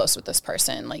if you're close with this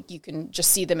person, like you can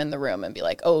just see them in the room and be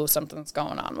like, oh, something's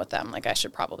going on with them. Like I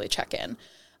should probably check in.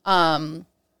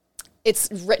 It's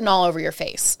written all over your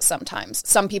face sometimes.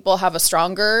 Some people have a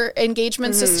stronger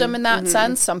engagement system in that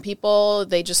sense. Some people,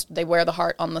 they wear the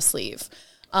heart on the sleeve.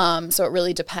 So it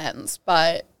really depends.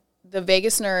 But the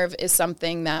vagus nerve is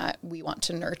something that we want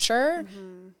to nurture.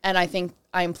 And I think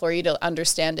I implore you to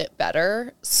understand it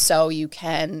better so you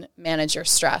can manage your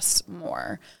stress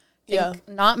more.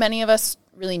 Not many of us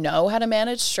really know how to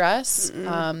manage stress.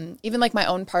 Even like my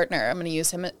own partner, I'm going to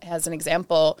use him as an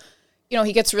example. You know,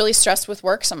 he gets really stressed with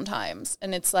work sometimes.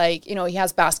 And it's like, you know, he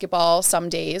has basketball some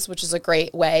days, which is a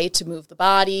great way to move the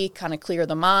body, kind of clear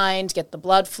the mind, get the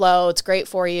blood flow. It's great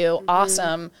for you.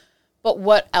 Awesome. But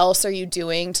what else are you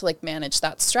doing to like manage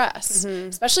that stress?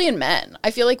 Especially in men.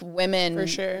 I feel like women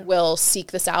will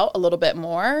seek this out a little bit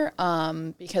more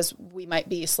because we might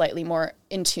be slightly more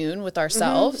in tune with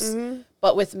ourselves.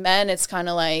 But with men, it's kind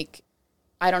of like,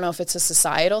 I don't know if it's a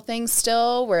societal thing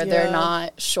still where they're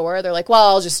not sure. They're like, well,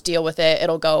 I'll just deal with it.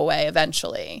 It'll go away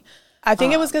eventually. I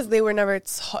think it was because they were never,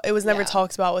 it was never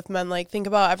talked about with men. Like, think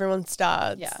about everyone's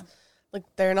dads. Yeah. Like,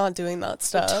 they're not doing that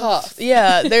stuff. They're tough.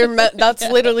 Yeah, that's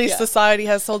literally society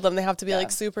has told them they have to be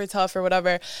like super tough or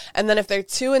whatever. And then if they're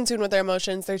too in tune with their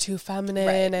emotions, they're too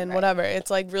feminine and whatever. It's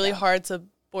like really hard to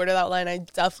border that line. I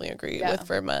definitely agree with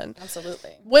for men.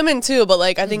 Absolutely. Women too, but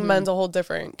like I think men's a whole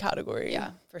different category.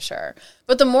 Yeah, for sure.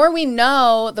 But the more we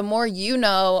know, the more you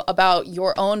know about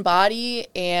your own body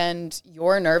and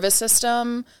your nervous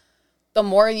system, the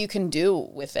more you can do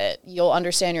with it. You'll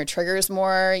understand your triggers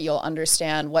more. You'll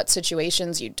understand what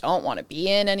situations you don't want to be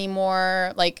in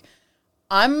anymore. Like,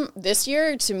 this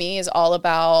year to me is all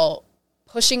about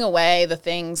pushing away the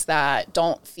things that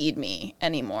don't feed me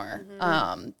anymore,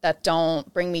 that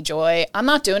don't bring me joy. I'm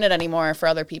not doing it anymore for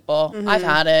other people. I've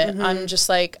had it. I'm just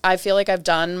like, I feel like I've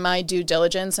done my due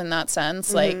diligence in that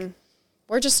sense. Like,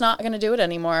 we're just not going to do it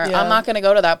anymore. I'm not going to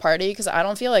go to that party because I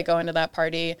don't feel like going to that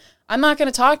party. I'm not going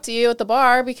to talk to you at the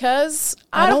bar because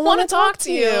I don't want to talk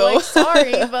to you. Like,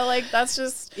 sorry, but like, that's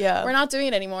just, we're not doing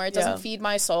it anymore. It doesn't feed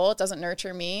my soul. It doesn't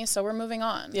nurture me. So we're moving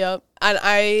on. Yep. And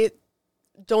I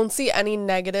don't see any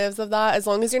negatives of that as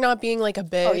long as you're not being like a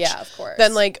bitch. Oh yeah, of course.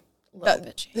 Then like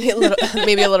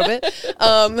maybe a little bit.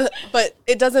 But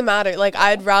it doesn't matter. Like,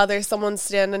 I'd rather someone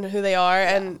stand in who they are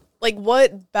and like,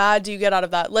 what bad do you get out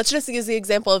of that? Let's just use the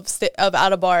example of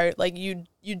at a bar. Like, you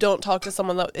don't talk to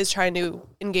someone that is trying to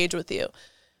engage with you.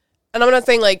 And I'm not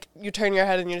saying like you turn your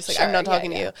head and you're just like, I'm not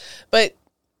talking to you. But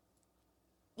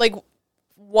like,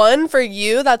 one, for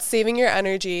you, that's saving your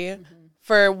energy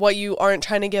for what you aren't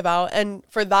trying to give out. And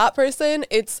for that person,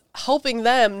 it's helping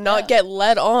them not get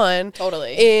led on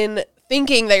in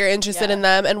thinking that you're interested in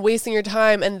them and wasting your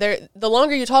time. And the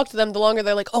longer you talk to them, the longer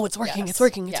they're like, oh, it's working, it's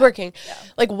working, it's working. Yeah.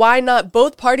 Like, why not?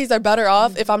 Both parties are better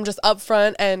off if I'm just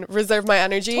upfront and reserve my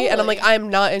energy and I'm like, I'm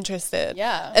not interested.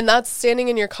 Yeah. And that's standing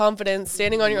in your confidence,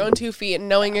 standing on your own 2 feet and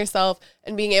knowing yourself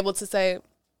and being able to say,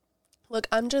 look,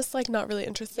 I'm just like not really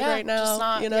interested right now. Just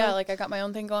not, you know? Yeah, like I got my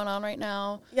own thing going on right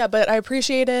now. Yeah, but I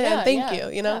appreciate it and thank you,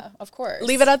 you know? Yeah, of course.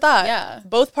 Leave it at that. Yeah.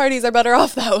 Both parties are better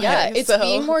off that way. Yeah, it's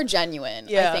being more genuine,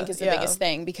 I think, is the biggest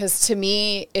thing. Because to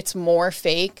me, it's more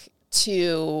fake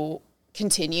to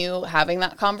continue having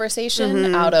that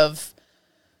conversation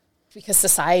because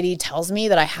society tells me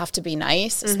that I have to be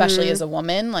nice, especially as a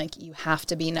woman. Like, you have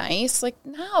to be nice. Like,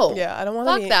 no. Yeah, I don't want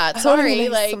to be. Fuck that. Sorry.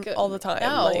 Like, all the time.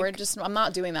 No, I'm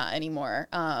not doing that anymore.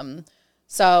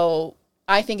 So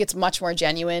I think it's much more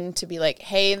genuine to be like,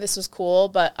 hey, this was cool,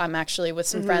 but I'm actually with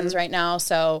some friends right now.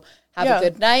 So have a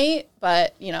good night.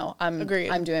 But, you know, I'm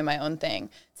doing my own thing.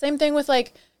 Same thing with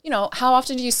like, you know, how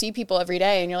often do you see people every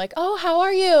day and you're like, oh, how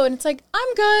are you? And it's like,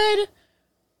 I'm good.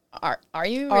 Are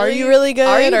you really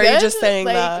good? Or are you just saying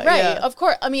like, that? Right, Yeah. of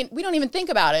course. I mean, we don't even think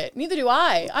about it. Neither do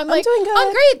I. I'm like, doing good.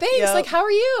 I'm great, thanks. Yep. Like, how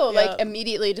are you? Yep. Like,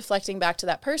 immediately deflecting back to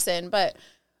that person. But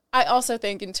I also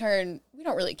think in turn, we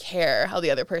don't really care how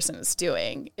the other person is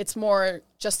doing. It's more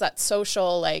just that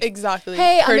social, like, exactly.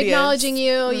 Hey, Courteous. I'm acknowledging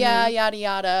you. Yeah, yada,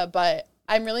 yada. But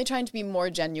I'm really trying to be more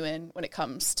genuine when it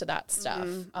comes to that stuff.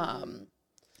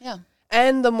 Yeah.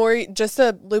 And the more, just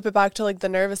to loop it back to like the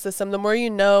nervous system, the more you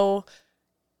know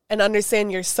and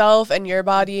understand yourself and your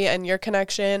body and your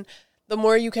connection, the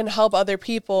more you can help other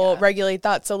people regulate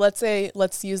that. So let's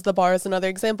use the bar as another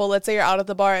example. Let's say you're out at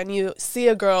the bar and you see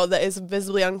a girl that is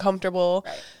visibly uncomfortable.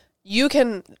 Right. You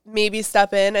can maybe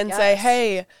step in and say,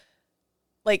 hey,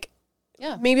 like,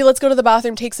 maybe let's go to the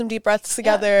bathroom, take some deep breaths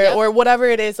together or whatever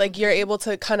it is. Like, you're able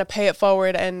to kind of pay it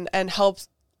forward and help.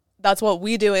 That's what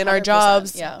we do in our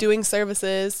jobs, doing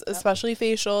services, especially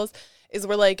facials, is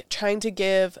we're like trying to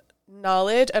give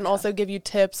knowledge and also give you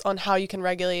tips on how you can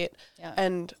regulate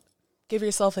and give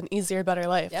yourself an easier, better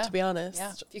life, to be honest.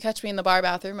 Yeah. If you catch me in the bar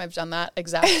bathroom, I've done that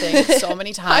exact thing so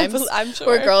many times. I'm sure.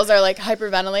 Where girls are like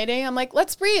hyperventilating. I'm like,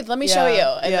 let's breathe. Let me show you.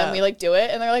 And then we like do it.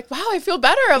 And they're like, wow, I feel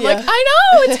better. I'm like, I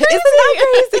know. It's crazy.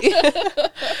 Isn't that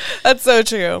crazy? That's so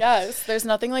true. Yes. There's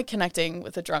nothing like connecting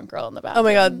with a drunk girl in the bathroom. Oh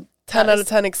my God. 10 out of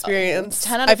 10 experience.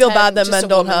 10 out of I feel 10, bad that men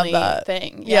don't have that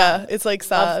thing. Yeah, it's like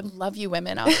sad. Love you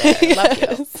women out there. Love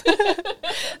you.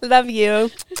 Love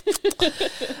you.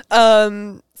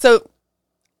 So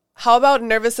how about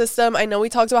nervous system? I know we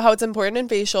talked about how it's important in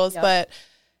facials, but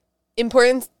the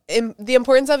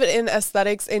importance of it in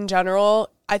aesthetics in general,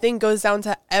 I think goes down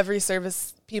to every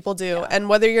service people do. Yeah. And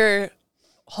whether you're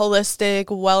holistic,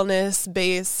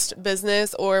 wellness-based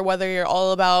business or whether you're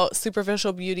all about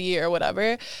superficial beauty or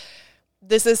whatever,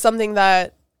 this is something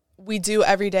that we do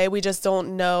every day. We just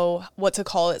don't know what to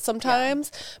call it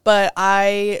sometimes. But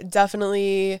I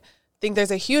definitely think there's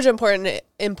a huge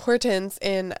importance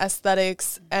in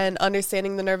aesthetics and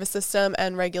understanding the nervous system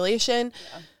and regulation.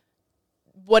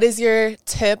 what is your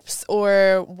tips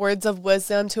or words of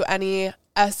wisdom to any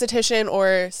esthetician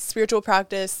or spiritual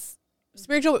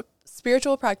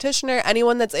practitioner,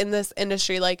 anyone that's in this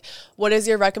industry? Like, what is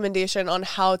your recommendation on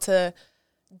how to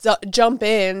jump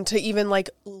in to even like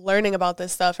learning about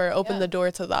this stuff or open the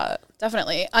door to that?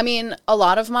 Definitely. I mean, a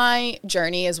lot of my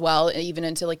journey as well, even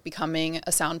into like becoming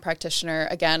a sound practitioner,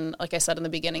 again, like I said in the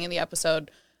beginning of the episode,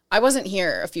 I wasn't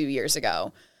here a few years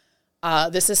ago.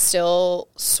 This is still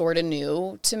sort of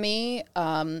new to me.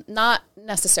 Not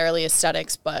necessarily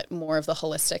aesthetics, but more of the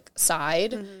holistic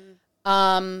side.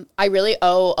 Mm-hmm. I really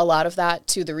owe a lot of that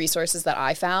to the resources that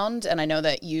I found. And I know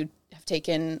that you have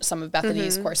taken some of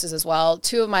Bethany's courses as well.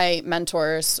 Two of my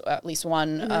mentors, at least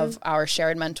one of our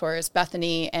shared mentors,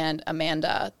 Bethany and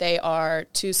Amanda, they are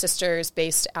two sisters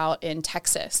based out in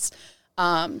Texas.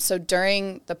 So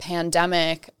during the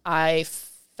pandemic, I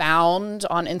found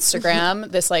on Instagram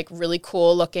this like really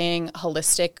cool looking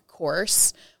holistic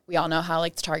course. We all know how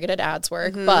like the targeted ads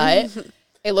work, but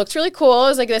it looked really cool. I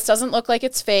was like, this doesn't look like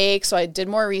it's fake. So I did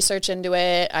more research into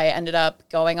it. I ended up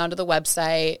going onto the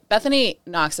website. Bethany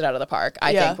knocks it out of the park,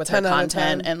 I think, with her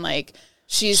content. And like,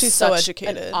 she's so such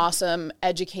educated. An awesome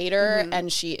educator,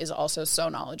 and she is also so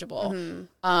knowledgeable.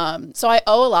 So I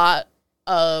owe a lot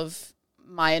of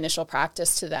my initial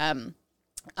practice to them.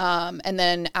 And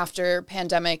then after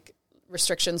pandemic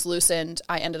restrictions loosened,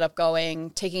 I ended up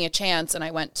taking a chance, and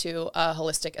I went to a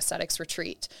holistic aesthetics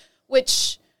retreat,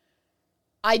 which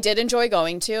I did enjoy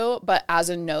going to, but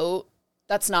as a note,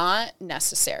 that's not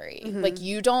necessary. Like,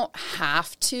 you don't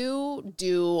have to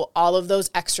do all of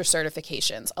those extra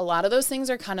certifications. A lot of those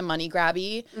things are kind of money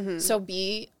grabby. So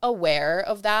be aware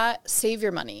of that. Save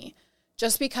your money.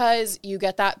 Just because you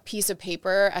get that piece of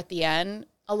paper at the end,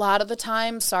 a lot of the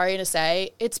time, sorry to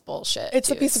say, it's bullshit. It's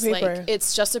a piece of paper. Like,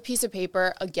 it's just a piece of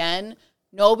paper. Again,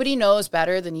 nobody knows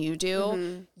better than you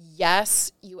do.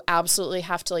 Yes, you absolutely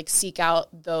have to like seek out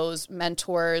those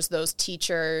mentors, those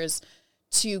teachers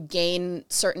to gain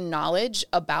certain knowledge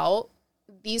about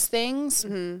these things,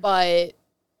 but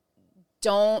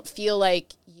don't feel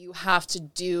like you have to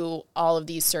do all of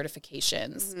these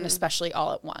certifications, and especially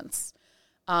all at once.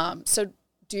 So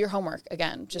do your homework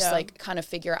again, just like kind of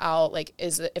figure out like,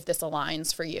 if this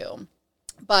aligns for you.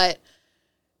 But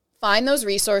find those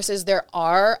resources. There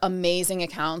are amazing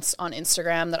accounts on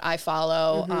Instagram that I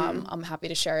follow. I'm happy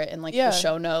to share it in like the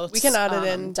show notes. We can add it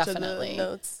in definitely to the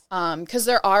notes. Because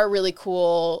there are really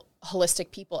cool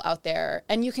holistic people out there,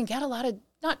 and you can get a lot of,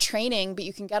 not training, but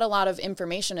you can get a lot of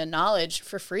information and knowledge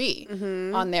for free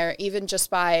on there, even just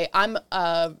by, I'm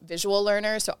a visual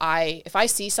learner. So if I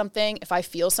see something, if I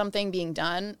feel something being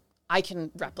done, I can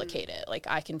replicate it. Like,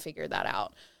 I can figure that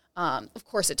out. Of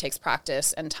course, it takes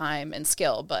practice and time and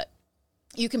skill, but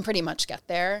you can pretty much get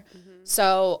there.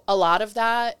 So a lot of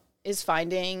that is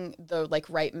finding the like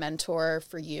right mentor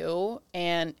for you.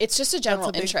 And it's just a general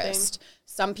interest.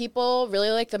 Some people really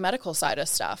like the medical side of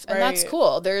stuff, and that's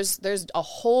cool. There's a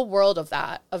whole world of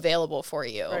that available for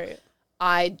you.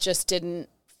 I just didn't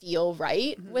feel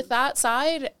right with that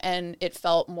side, and it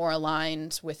felt more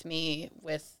aligned with me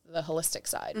with the holistic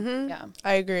side. Yeah,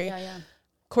 I agree.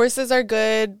 Courses are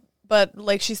good, but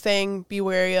like she's saying, be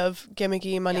wary of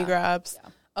gimmicky money grabs.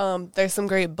 There's some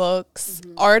great books.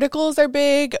 Articles are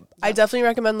big. I definitely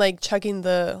recommend like checking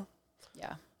the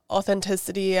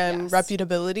authenticity and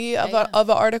reputability of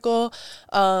an article.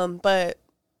 But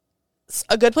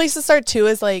a good place to start too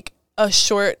is like a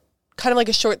short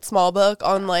small book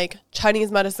on like Chinese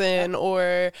medicine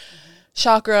or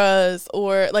chakras,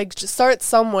 or like just start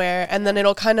somewhere, and then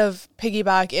it'll kind of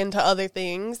piggyback into other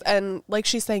things. And like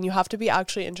she's saying, you have to be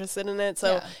actually interested in it.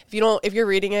 So if you're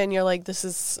reading it and you're like, this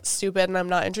is stupid and I'm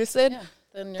not interested,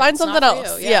 then find something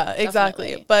else. Yeah, exactly.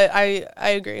 Definitely. But I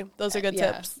agree. Those are good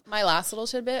tips. My last little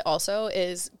tidbit also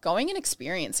is going and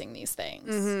experiencing these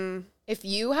things. If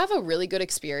you have a really good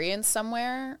experience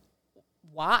somewhere,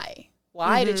 why?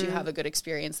 Why did you have a good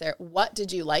experience there? What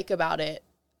did you like about it?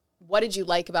 What did you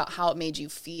like about how it made you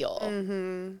feel?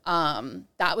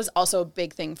 That was also a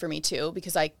big thing for me too,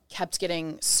 because I kept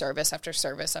getting service after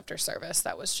service after service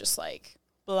that was just like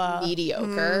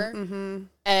mediocre.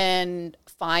 And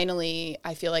finally,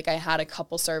 I feel like I had a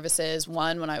couple services.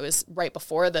 One, when I was right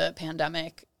before the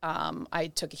pandemic,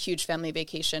 I took a huge family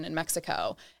vacation in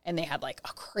Mexico, and they had like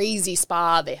a crazy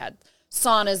spa. They had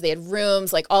saunas, they had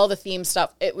rooms, like all the theme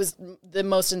stuff. It was the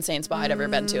most insane spa I'd ever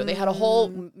been to. They had a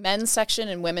whole men's section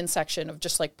and women's section of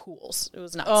just like pools. It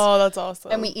was nuts. Oh, that's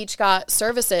awesome. And we each got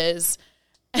services,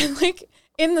 and like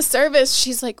in the service,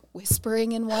 she's like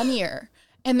whispering in one ear,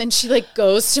 and then she like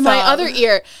goes to my other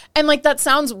ear. And like, that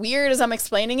sounds weird as I'm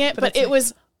explaining it, but it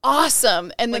was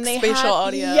awesome. And then like they spatial had,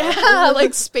 audio. yeah,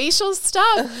 like spatial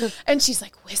stuff. And she's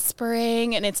like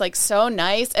whispering, and it's like so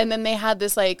nice. And then they had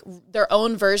this like their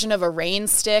own version of a rain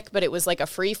stick, but it was like a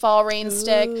free fall rain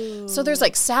stick. So there's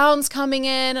like sounds coming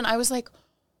in, and I was like,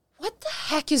 what the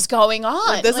heck is going on?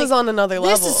 Like, this is on another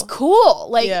level. This is cool.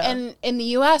 Like, and in the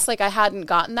US, like I hadn't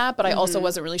gotten that, but I also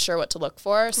wasn't really sure what to look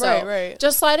for. So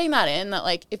just sliding that in, that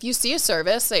like if you see a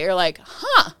service that you're like,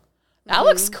 that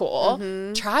looks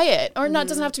cool, try it. Or not,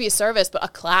 doesn't have to be a service, but a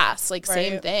class, like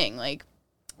same thing. Like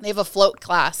they have a float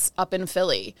class up in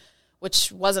Philly,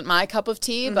 which wasn't my cup of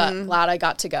tea, but glad I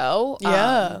got to go.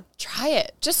 Yeah. Try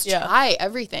it. Just try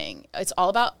everything. It's all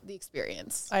about the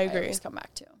experience. I agree. I always come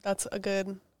back to. That's a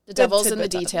good... The devil's in the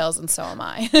details, and so am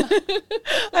I.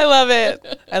 I love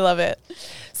it. I love it.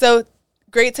 So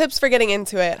great tips for getting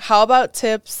into it. How about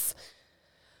tips?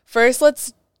 First,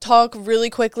 let's talk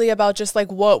really quickly about just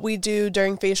like what we do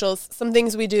during facials, some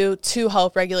things we do to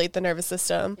help regulate the nervous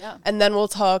system. Yeah. And then we'll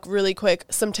talk really quick,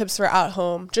 some tips for at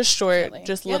home, just short,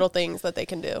 just little things that they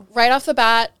can do. Right off the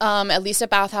bat, at least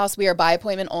at Bathhouse, we are by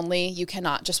appointment only. You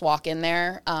cannot just walk in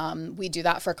there. We do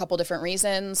that for a couple different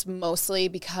reasons, mostly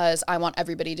because I want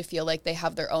everybody to feel like they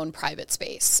have their own private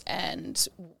space. And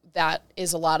that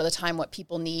is a lot of the time what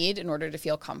people need in order to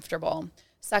feel comfortable.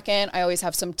 Second, I always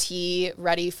have some tea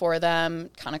ready for them,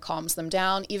 kind of calms them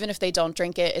down. Even if they don't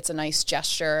drink it, it's a nice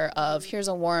gesture of here's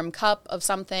a warm cup of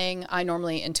something. I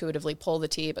normally intuitively pull the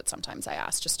tea, but sometimes I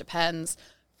ask, just depends.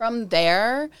 From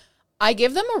there, I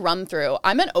give them a run through.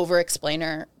 I'm an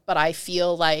over-explainer, but I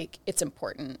feel like it's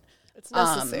important. It's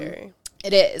necessary.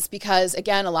 It is, because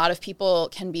again, a lot of people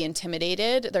can be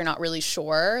intimidated. They're not really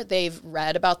sure. They've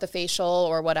read about the facial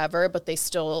or whatever, but they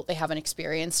haven't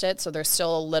experienced it. So they're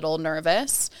still a little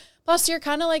nervous. Plus you're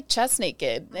kind of like chest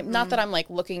naked. Not that I'm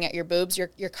like looking at your boobs.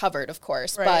 You're covered, of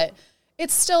course, but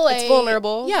it's still it's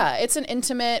vulnerable. Yeah. It's an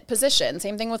intimate position.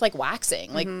 Same thing with like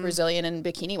waxing, like Brazilian and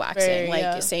bikini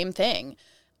waxing, same thing.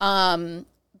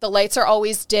 The lights are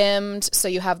always dimmed, so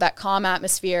you have that calm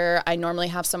atmosphere. I normally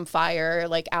have some fire,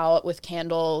 like out with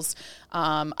candles.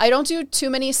 I don't do too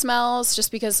many smells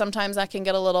just because sometimes that can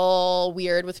get a little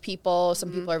weird with people.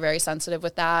 Some people are very sensitive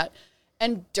with that.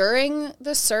 And during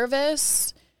the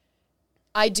service,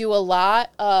 I do a lot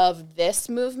of this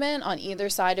movement on either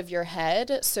side of your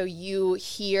head, so you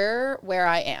hear where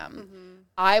I am.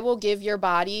 I will give your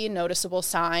body noticeable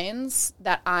signs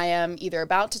that I am either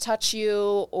about to touch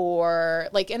you or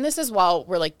like, and this is while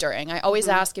we're like during. I always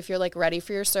ask if you're like ready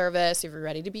for your service, if you're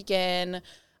ready to begin.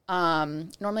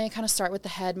 Normally I kind of start with the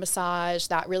head massage.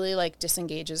 That really like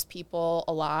disengages people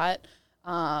a lot.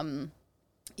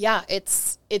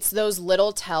 It's those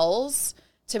little tells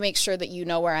to make sure that you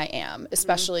know where I am,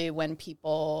 especially when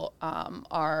people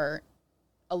are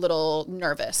a little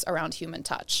nervous around human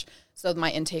touch. So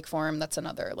my intake form, that's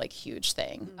another like huge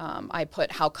thing. I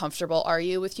put how comfortable are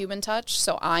you with human touch?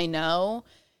 So I know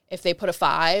if they put a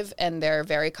 5 and they're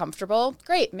very comfortable,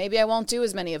 great. Maybe I won't do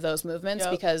as many of those movements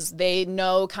because they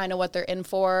know kind of what they're in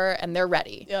for and they're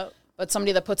ready. But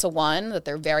somebody that puts a 1, that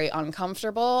they're very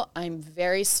uncomfortable, I'm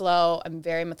very slow. I'm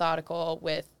very methodical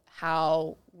with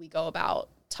how we go about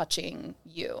touching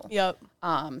you.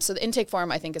 So the intake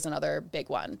form, I think, is another big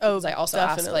one. Because I also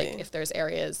ask like if there's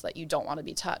areas that you don't want to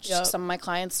be touched. Some of my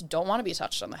clients don't want to be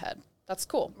touched on the head. That's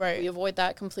cool. We avoid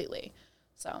that completely.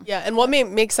 So and what may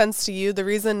make sense to you, the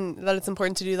reason that it's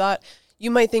important to do that, you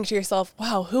might think to yourself,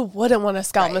 wow, who wouldn't want a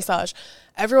scalp massage?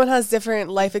 Everyone has different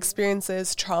life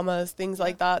experiences, traumas, things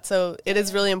like that. So it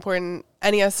is really important.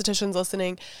 Any estheticians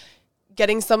listening,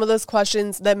 getting some of those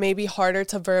questions that may be harder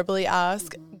to verbally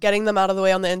ask, getting them out of the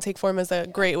way on the intake form is a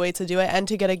great way to do it and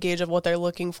to get a gauge of what they're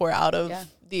looking for out of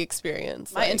the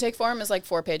experience. My intake form is like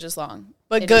 4 pages long.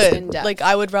 But good. Like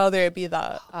I would rather it be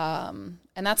that.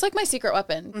 And that's like my secret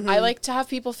weapon. I like to have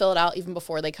people fill it out even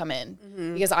before they come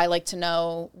in because I like to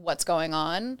know what's going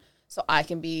on so I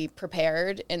can be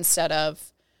prepared instead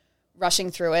of rushing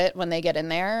through it when they get in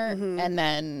there and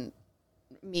then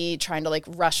me trying to like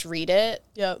rush read it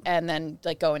and then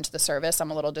like go into the service.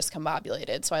 I'm a little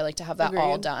discombobulated. So I like to have that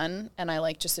all done and I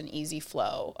like just an easy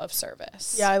flow of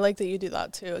service. Yeah, I like that you do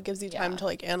that too. It gives you time to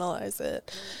like analyze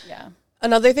it.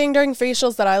 Another thing during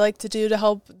facials that I like to do to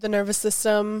help the nervous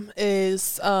system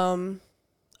is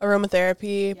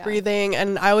aromatherapy, breathing.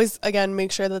 And I always, again,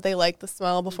 make sure that they like the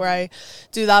smell before I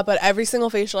do that. But every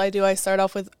single facial I do, I start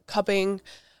off with cupping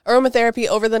aromatherapy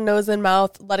over the nose and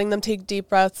mouth, letting them take deep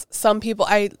breaths. Some people,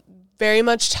 I very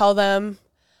much tell them,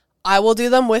 I will do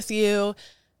them with you.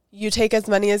 You take as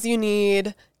many as you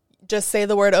need. Just say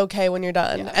the word okay when you're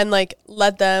done. And like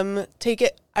let them take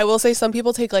it. I will say some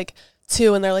people take like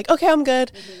 2 and they're like, okay, I'm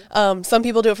good. Some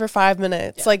people do it for 5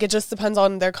 minutes. Like, it just depends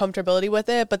on their comfortability with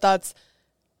it. But that's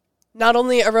not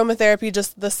only aromatherapy,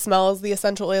 just the smells, the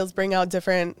essential oils bring out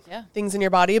different things in your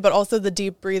body, but also the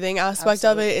deep breathing aspect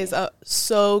of it is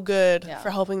so good for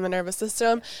helping the nervous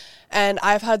system. And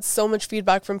I've had so much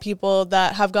feedback from people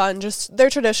that have gotten just their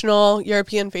traditional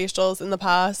European facials in the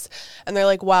past. And they're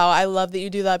like, wow, I love that you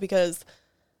do that, because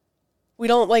we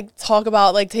don't like talk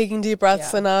about like taking deep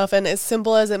breaths enough. And as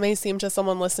simple as it may seem to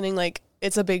someone listening, like,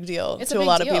 it's a big deal to a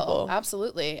lot of people.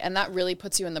 Absolutely. And that really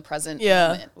puts you in the present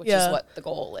moment, which is what the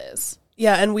goal is.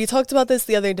 Yeah. And we talked about this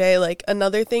the other day. Like,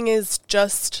 another thing is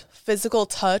just physical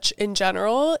touch in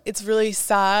general. It's really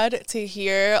sad to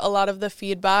hear a lot of the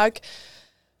feedback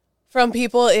from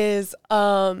people is,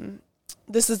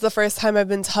 this is the first time I've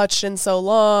been touched in so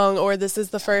long, or this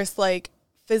is the first like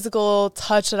physical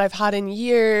touch that I've had in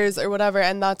years, or whatever.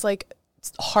 And that's like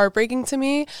heartbreaking to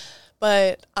me.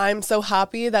 But I'm so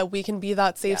happy that we can be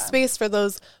that safe space for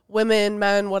those women,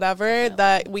 men, whatever,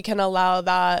 that we can allow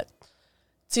that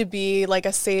to be like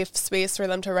a safe space for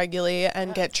them to regulate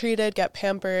and get treated, get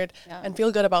pampered, and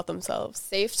feel good about themselves.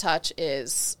 Safe touch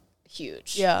is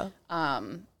huge. Yeah.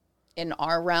 In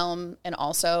our realm, and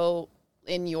also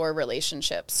in your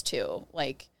relationships too.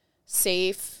 Like,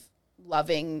 safe,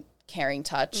 loving, caring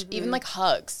touch, even like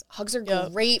hugs. Hugs are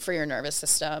great for your nervous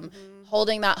system.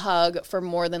 Holding that hug for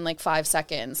more than like 5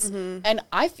 seconds. And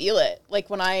I feel it. Like,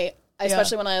 when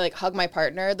especially when I like hug my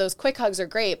partner, those quick hugs are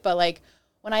great. But like,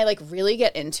 when I like really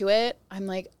get into it, I'm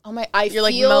like, oh my, you're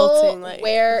like melting, like,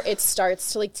 where it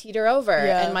starts to like teeter over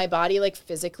and my body like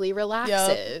physically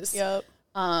relaxes. We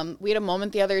had a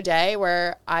moment the other day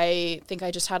where I think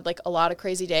I just had like a lot of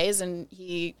crazy days, and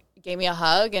he gave me a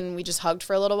hug and we just hugged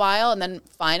for a little while, and then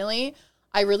finally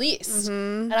I released.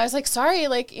 And I was like, sorry,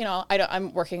 like, you know,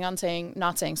 I'm working on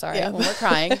not saying sorry when we're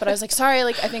crying, but I was like, sorry,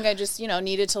 like, I think I just, you know,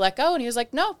 needed to let go. And he was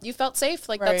like, no, you felt safe.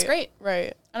 Like, that's great.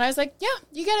 Right. And I was like, yeah,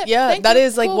 you get it. Yeah. Thank that you.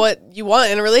 is like what you want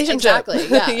in a relationship. Exactly.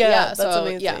 Yeah. That's so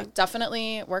amazing.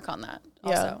 definitely work on that.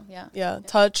 Also. Yeah.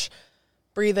 Touch,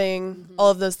 breathing,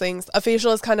 all of those things. A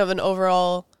facial is kind of the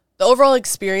overall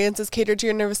experience is catered to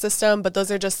your nervous system, but those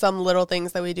are just some little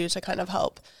things that we do to kind of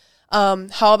help.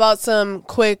 How about some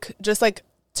quick, just like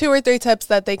 2 or 3 tips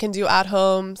that they can do at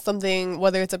home, something,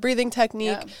 whether it's a breathing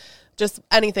technique, just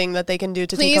anything that they can do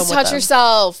to take home with them. Please touch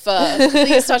yourself.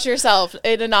 Please touch yourself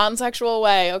in a non-sexual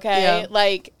way, okay?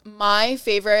 Like, my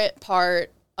favorite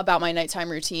part about my nighttime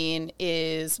routine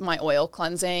is my oil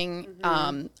cleansing.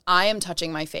 I am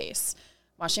touching my face,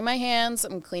 washing my hands,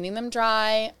 I'm cleaning them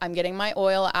dry, I'm getting my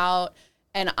oil out,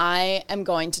 and I am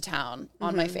going to town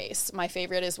on my face. My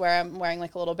favorite is where I'm wearing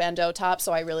like a little bandeau top,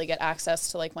 so I really get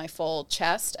access to like my full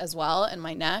chest as well, and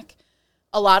my neck.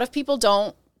 A lot of people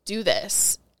don't do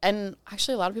this, and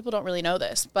actually a lot of people don't really know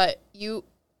this, but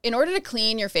in order to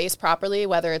clean your face properly,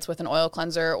 whether it's with an oil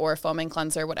cleanser or a foaming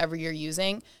cleanser, whatever you're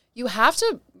using, you have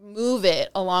to move it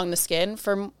along the skin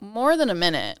for more than a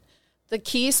minute. The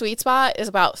key sweet spot is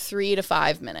about 3 to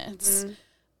 5 minutes.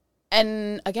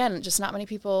 And again, just not many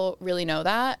people really know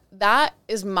that. That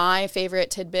is my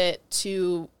favorite tidbit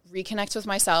to reconnect with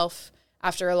myself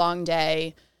after a long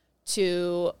day.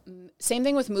 Same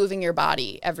thing with moving your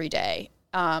body every day.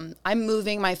 I'm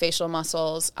moving my facial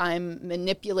muscles. I'm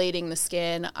manipulating the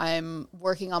skin. I'm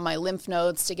working on my lymph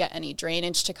nodes to get any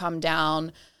drainage to come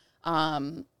down.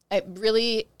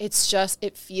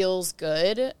 It feels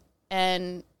good.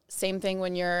 And same thing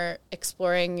when you're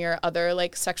exploring your other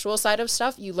like sexual side of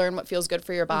stuff, you learn what feels good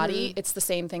for your body. It's the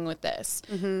same thing with this.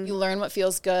 You learn what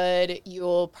feels good.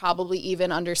 You'll probably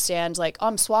even understand like, oh,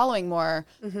 I'm swallowing more.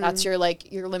 That's your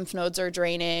lymph nodes are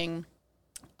draining.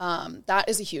 That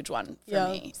is a huge one for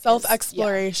me.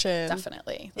 Self-exploration.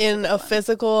 Definitely. In a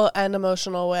physical and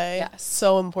emotional way. Yes.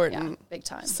 So important. Yeah, big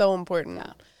time. So important.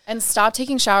 Yeah. And stop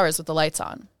taking showers with the lights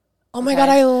on. Oh my God,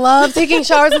 I love taking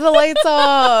showers with the lights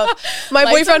off. My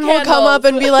boyfriend will come up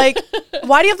and be like,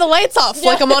 why do you have the lights off?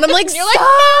 Flick them on. I'm like,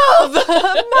 stop!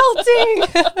 I'm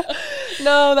melting.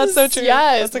 No, that's so true.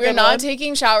 Yes, we're not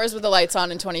taking showers with the lights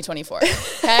on in 2024.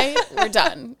 Okay? We're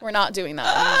done. We're not doing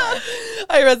that anymore.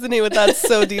 I resonate with that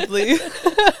so deeply.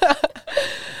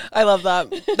 I love that.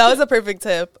 That was a perfect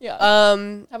tip. Yeah.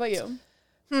 How about you?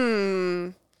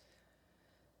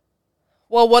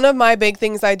 Well, one of my big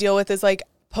things I deal with is like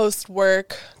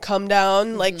post-work come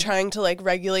down, like trying to like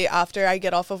regulate after I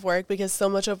get off of work, because so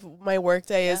much of my work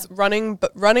day is running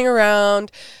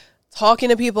around, talking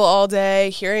to people all day,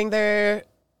 hearing their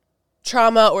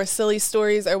trauma or silly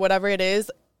stories or whatever it is.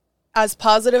 as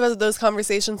positive as those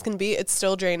conversations can be, it's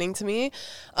still draining to me.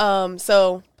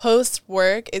 So post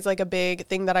work is like a big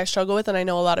thing that I struggle with. And I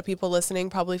know a lot of people listening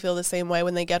probably feel the same way.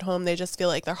 When they get home, they just feel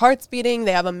like their heart's beating.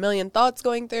 They have a million thoughts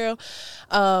going through.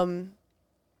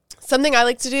 Something I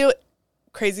like to do,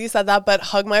 crazy you said that, but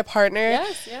hug my partner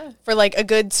for like a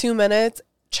good 2 minutes,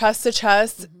 chest to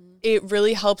chest. It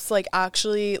really helps like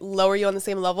actually lower you on the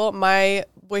same level. My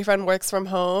boyfriend works from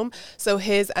home, so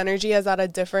his energy is at a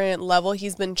different level.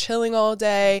 He's been chilling all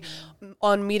day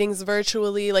on meetings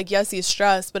virtually. Like, yes, he's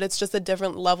stressed, but it's just a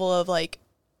different level of like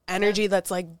energy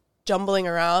that's like jumbling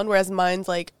around, whereas mine's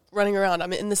like running around.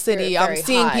 I'm in the city. I'm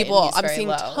seeing people. I'm seeing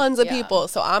tons of people.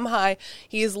 So I'm high.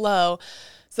 He's low.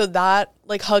 So that,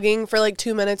 like, hugging for, like,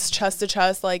 2 minutes, chest to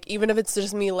chest, like, even if it's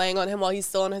just me laying on him while he's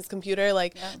still on his computer,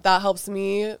 like, that helps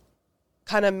me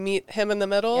kind of meet him in the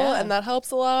middle, and that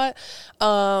helps a lot.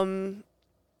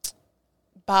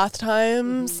 Bath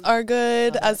times are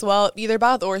good as well. Either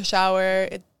bath or shower.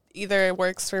 It either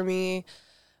works for me.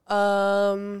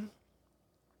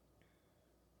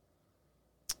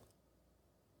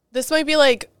 This might be,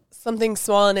 like, something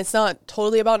small, and it's not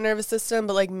totally about nervous system,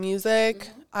 but, like, music.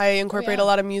 I incorporate a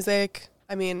lot of music.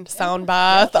 I mean, sound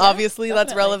bath, obviously, definitely.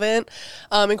 That's relevant.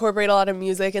 Incorporate a lot of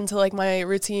music into, like, my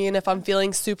routine. If I'm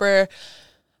feeling super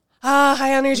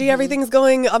high energy, everything's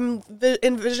going, I'm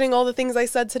envisioning all the things I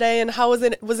said today, and how was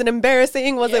it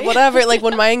embarrassing? Was it whatever? Like,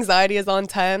 when my anxiety is on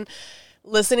 10,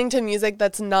 listening to music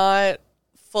that's not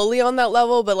fully on that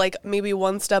level, but, like, maybe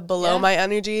one step below my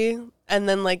energy, and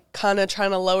then, like, kind of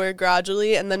trying to lower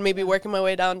gradually, and then maybe working my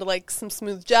way down to, like, some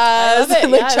smooth jazz,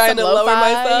 and, like, trying to lower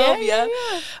myself.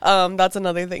 That's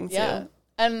another thing, too. Yeah.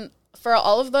 And for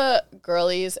all of the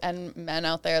girlies and men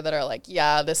out there that are like,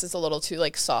 this is a little too,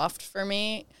 like, soft for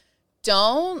me,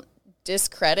 don't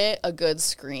discredit a good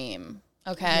scream.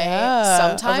 Okay. Yeah,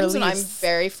 sometimes when I'm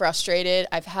very frustrated,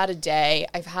 I've had a day,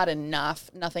 I've had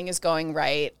enough, nothing is going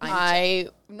right. I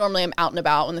normally am out and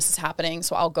about when this is happening,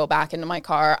 so I'll go back into my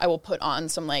car. I will put on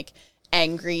some like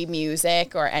angry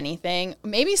music or anything.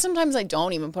 Maybe sometimes I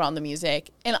don't even put on the music,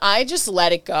 and I just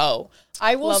let it go.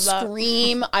 I will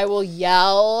scream, I will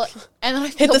yell, and then I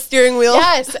hit the steering wheel.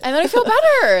 Yes, and then I feel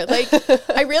better. Like,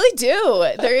 I really do.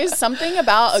 There is something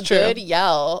about a good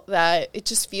yell that it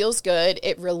just feels good.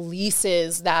 It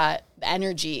releases that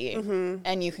energy,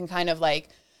 and you can kind of like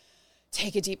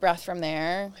take a deep breath from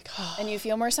there, and you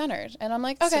feel more centered. And I'm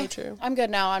like, okay, I'm good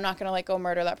now. I'm not going to like go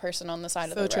murder that person on the side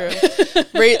of the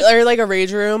road. Or like a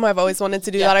rage room. I've always wanted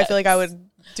to do that. I feel like I would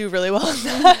do really well in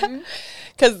that.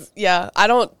 Because,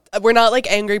 we're not like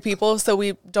angry people, so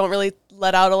we don't really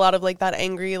let out a lot of like that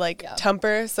angry like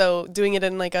temper. So doing it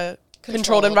in like a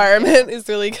controlled environment is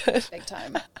really good. Big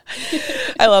time.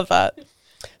 I love that.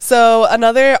 So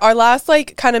our last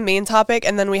like kind of main topic,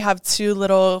 and then we have 2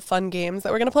 little fun games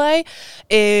that we're going to play,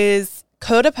 is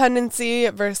codependency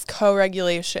versus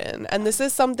co-regulation. And this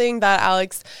is something that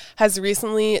Alex has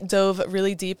recently dove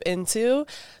really deep into.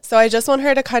 So I just want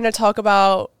her to kind of talk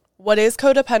about what is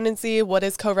codependency, what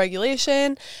is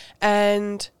co-regulation,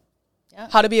 and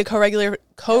how to be a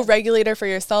co-regulator for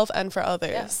yourself and for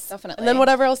others. Yes, definitely. And then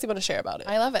whatever else you want to share about it.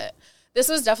 I love it. This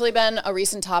has definitely been a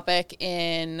recent topic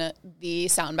in the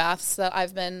sound baths that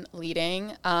I've been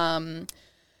leading. A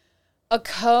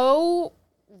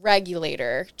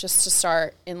co-regulator, just to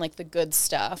start in like the good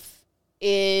stuff,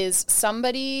 is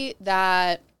somebody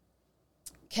that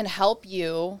can help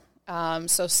you.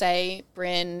 So say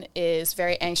Bryn is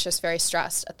very anxious, very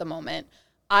stressed at the moment.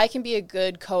 I can be a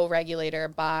good co-regulator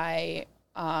by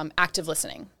active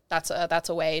listening. That's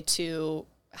a way to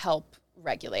help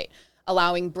regulate.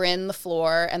 Allowing Bryn the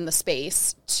floor and the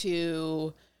space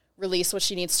to release what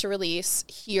she needs to release,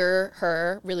 hear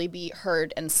her, really be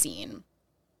heard and seen.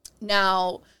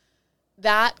 Now,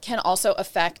 that can also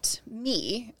affect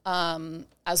me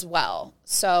as well.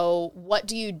 So what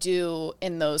do you do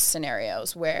in those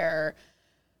scenarios where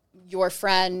your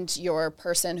friend, your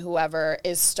person, whoever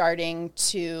is starting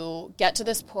to get to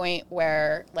this point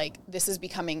where, like, this is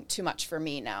becoming too much for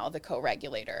me now, the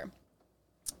co-regulator?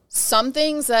 Some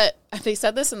things that, they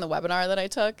said this in the webinar that I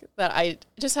took that I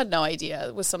just had no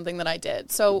idea was something that I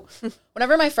did. So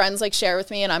whenever my friends like share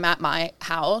with me and I'm at my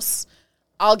house,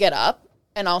 I'll get up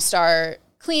and I'll start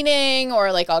cleaning,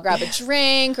 or like I'll grab a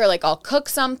drink, or like I'll cook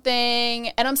something,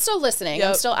 and I'm still listening. Yep.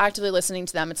 I'm still actively listening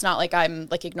to them. It's not like I'm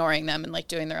like ignoring them and like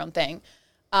doing their own thing.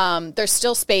 There's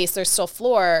still space, there's still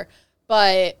floor,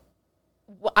 but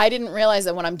I didn't realize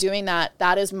that when I'm doing that,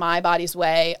 that is my body's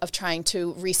way of trying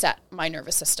to reset my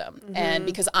nervous system. And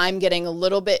because I'm getting a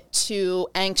little bit too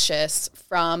anxious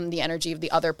from the energy of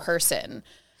the other person.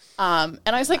 And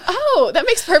I was like, oh, that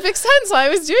makes perfect sense why I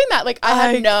was doing that. Like,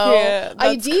 I had no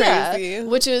idea, crazy.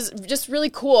 Which is just really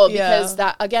cool because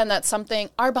that's something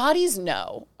our bodies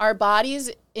know. Our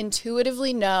bodies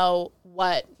intuitively know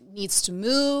what needs to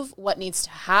move, what needs to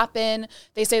happen.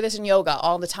 They say this in yoga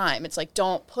all the time. It's like,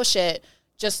 don't push it,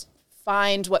 just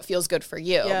find what feels good for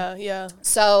you. Yeah.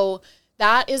 So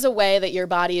that is a way that your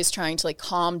body is trying to like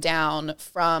calm down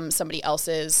from somebody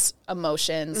else's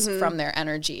emotions, from their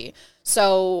energy.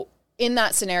 So in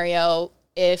that scenario,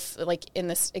 if like in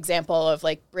this example of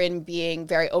like Bryn being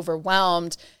very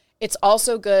overwhelmed, it's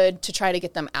also good to try to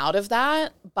get them out of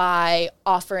that by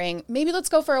offering, maybe let's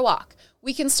go for a walk.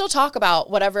 We can still talk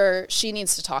about whatever she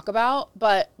needs to talk about,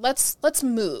 but let's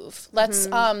move. Let's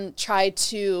try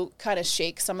to kind of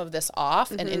shake some of this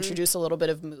off and introduce a little bit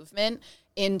of movement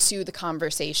into the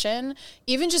conversation.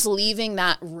 Even just leaving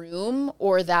that room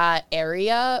or that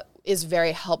area is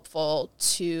very helpful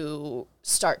to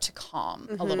start to calm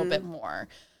a little bit more.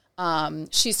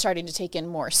 She's starting to take in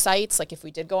more sights. Like if we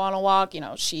did go on a walk,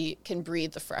 she can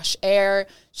breathe the fresh air.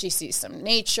 She sees some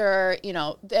nature,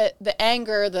 the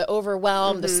anger, the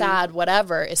overwhelm, the sad,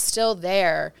 whatever is still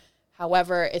there.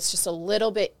 However, it's just a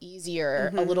little bit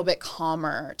easier, a little bit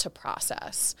calmer to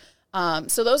process.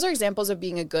 So those are examples of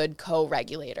being a good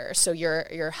co-regulator. So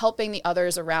you're helping the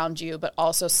others around you, but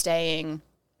also staying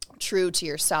true to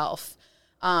yourself.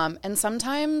 And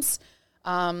sometimes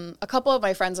a couple of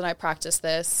my friends and I practice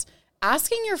this,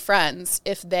 asking your friends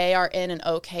if they are in an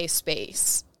okay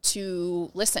space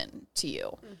to listen to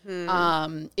you.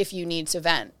 If you need to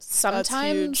vent.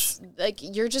 Sometimes like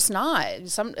you're just not.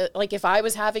 Like if I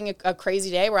was having a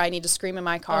crazy day where I need to scream in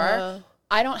my car,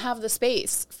 I don't have the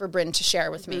space for Bryn to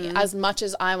share with me as much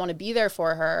as I want to be there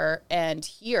for her and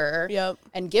hear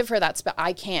and give her that space.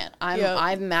 I can't. I'm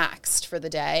maxed for the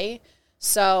day.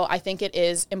 So I think it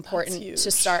is important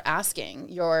to start asking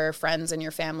your friends and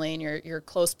your family and your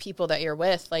close people that you're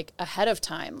with, like ahead of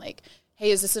time, like, hey,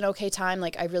 is this an okay time?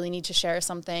 Like, I really need to share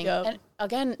something. And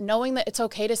again, knowing that it's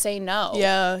okay to say no.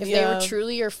 If they were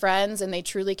truly your friends and they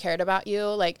truly cared about you,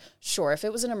 like, sure, if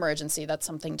it was an emergency, that's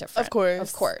something different.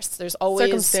 Of course. There's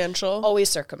always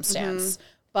circumstance.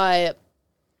 But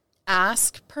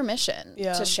ask permission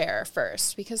to share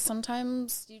first, because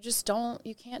sometimes you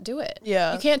can't do it.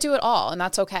 You can't do it all, and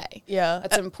that's okay.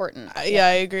 That's important. I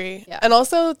agree. And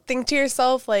also think to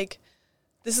yourself, like,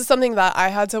 this is something that I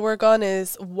had to work on,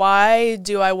 is why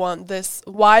do I want this?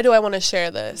 Why do I want to share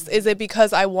this? Is it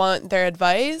because I want their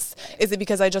advice? Is it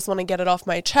because I just want to get it off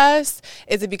my chest?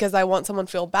 Is it because I want someone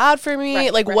to feel bad for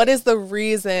me? What is the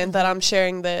reason that I'm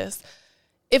sharing this?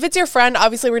 If it's your friend,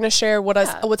 obviously we're going to share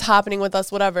what's happening with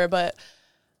us, whatever. But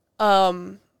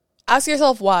ask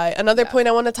yourself why. Another point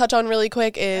I want to touch on really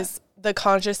quick is the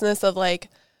consciousness of, like,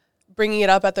 bringing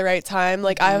it up at the right time.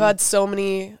 Like, I've had so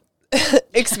many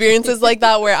experiences like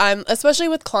that where especially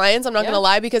with clients, I'm not going to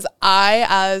lie, because I,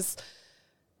 as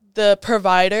the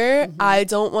provider, I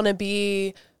don't want to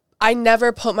be... I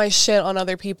never put my shit on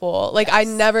other people. Like, I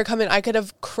never come in. I could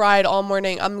have cried all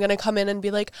morning. I'm going to come in and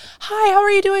be like, hi, how are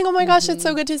you doing? Oh my gosh, it's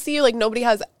so good to see you. Like, nobody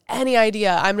has any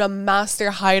idea. I'm a master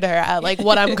hider at, like,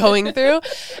 what I'm going through.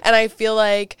 And I feel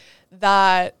like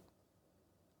that,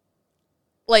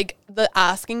 like, the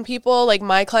asking people, like,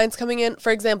 my clients coming in,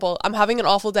 for example, I'm having an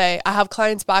awful day. I have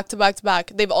clients back to back to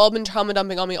back. They've all been trauma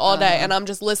dumping on me all day. And I'm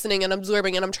just listening and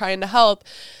absorbing and I'm trying to help.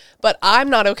 But I'm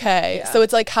not okay. So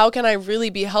it's like, how can I really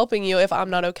be helping you if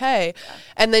I'm not okay?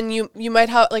 And then you might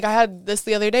have, like, I had this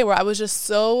the other day where I was just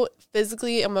so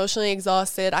physically, emotionally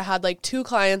exhausted. I had, like, 2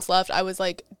 clients left. I was,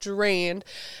 like, drained.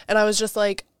 And I was just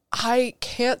like, I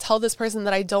can't tell this person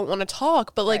that I don't want to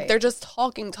talk. But, like, they're just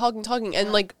talking.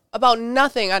 And, like, about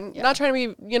nothing. I'm not trying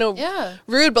to be,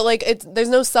 rude. But, like, there's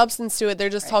no substance to it. They're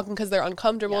just talking because they're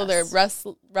uncomfortable. They're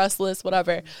restless,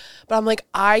 whatever. But I'm like,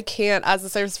 I can't, as a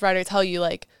service provider, tell you,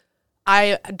 like,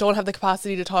 I don't have the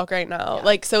capacity to talk right now.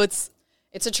 Like, so it's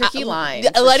a tricky line.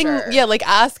 Like,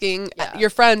 asking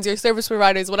your friends, your service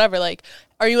providers, whatever, like,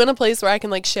 are you in a place where I can,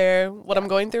 like, share what I'm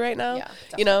going through right now?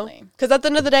 Because at the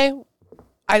end of the day,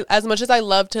 as much as I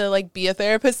love to, like, be a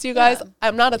therapist to you guys,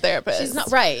 I'm not a therapist. She's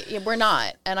not, right. Yeah, we're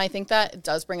not. And I think that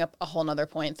does bring up a whole nother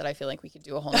point that I feel like we could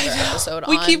do a whole nother episode on.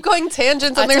 We keep going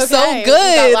tangents and they're so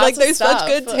good. Like, there's such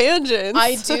good tangents.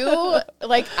 I do,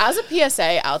 like, as a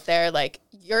PSA out there, like,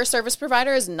 your service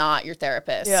provider is not your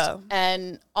therapist.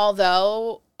 And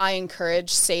although I encourage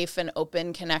safe and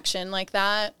open connection like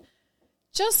that,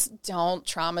 just don't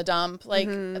trauma dump. Like,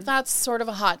 that's sort of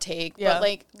a hot take, but,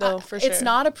 like, for sure, it's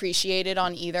not appreciated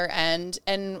on either end.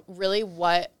 And really,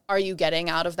 what are you getting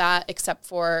out of that except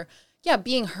for,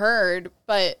 being heard,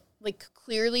 but, like,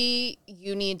 clearly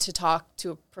you need to talk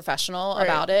to a professional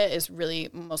about it is really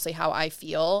mostly how I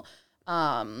feel.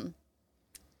 And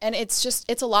it's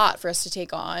a lot for us to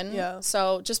take on. Yeah.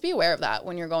 So just be aware of that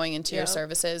when you're going into your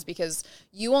services, because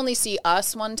you only see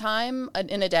us one time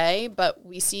in a day, but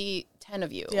we see 10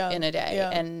 of you in a day. Yeah.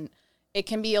 And it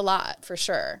can be a lot for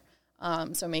sure.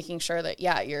 So making sure that,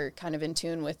 you're kind of in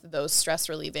tune with those stress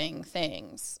relieving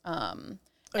things. And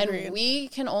we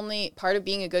can only, part of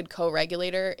being a good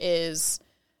co-regulator is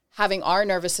having our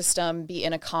nervous system be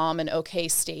in a calm and okay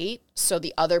state so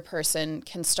the other person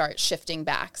can start shifting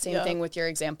back. Same thing with your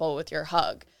example with your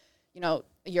hug. You know,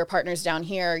 your partner's down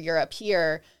here, you're up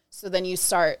here. So then you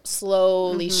start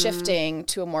slowly shifting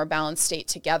to a more balanced state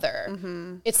together.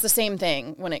 Mm-hmm. It's the same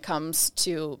thing when it comes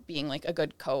to being like a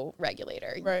good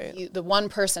co-regulator. Right. The one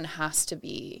person has to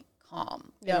be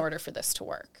calm in order for this to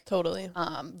work. Totally.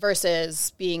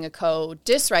 Versus being a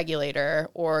co-dysregulator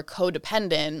or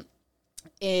codependent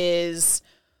is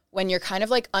when you're kind of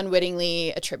like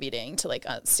unwittingly attributing to like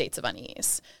states of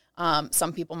unease.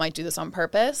 Some people might do this on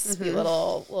purpose, be a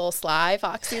little sly,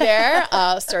 foxy there,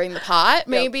 stirring the pot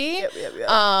maybe,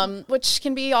 which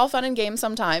can be all fun and games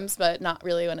sometimes, but not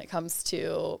really when it comes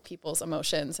to people's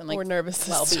emotions and like or nervous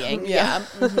well-being.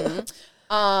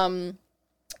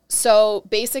 So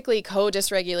basically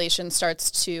co-dysregulation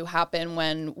starts to happen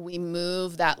when we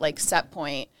move that like set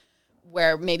point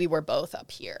where maybe we're both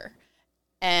up here.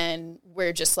 And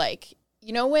we're just like,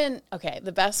 you know,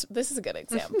 this is a good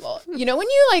example. You know, when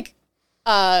you like,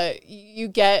 you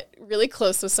get really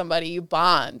close with somebody, you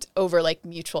bond over like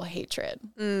mutual hatred.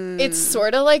 It's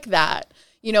sort of like that,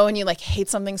 you know, when you like hate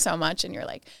something so much and you're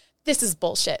like, this is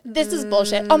bullshit. This is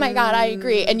bullshit. Oh my God, I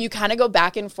agree. And you kind of go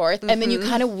back and forth and then you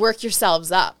kind of work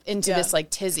yourselves up into this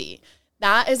like tizzy.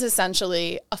 That is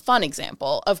essentially a fun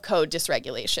example of code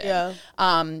dysregulation. Yeah.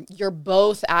 You're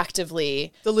both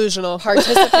actively delusional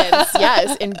participants,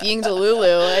 in being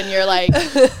delulu, and you're like,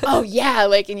 oh yeah,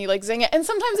 like, and you like zing it. And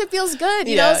sometimes it feels good,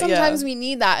 you know, sometimes we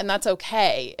need that, and that's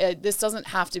okay. This doesn't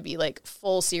have to be like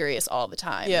full serious all the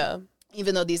time. Yeah.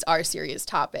 Even though these are serious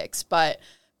topics, but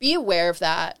be aware of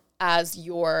that as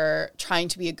you're trying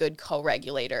to be a good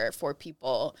co-regulator for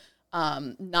people.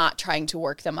 Not trying to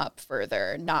work them up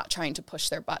further, not trying to push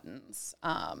their buttons,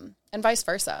 and vice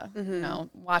versa. You know,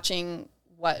 watching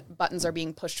what buttons are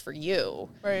being pushed for you,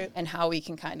 and how we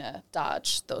can kind of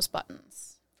dodge those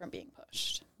buttons from being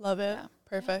pushed. Love it. Yeah.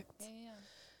 Perfect.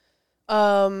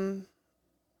 Yeah.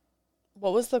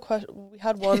 What was the question? We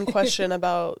had one question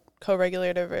about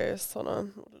co-regulator versus. Hold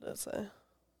on. What did it say?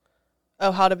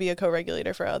 Oh, how to be a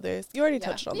co-regulator for others. You already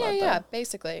touched on that. Yeah,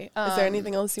 basically. Is there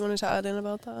anything else you wanted to add in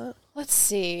about that? Let's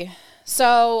see.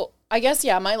 So I guess,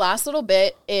 my last little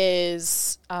bit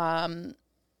is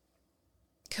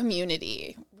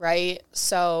community, right?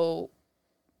 So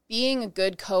being a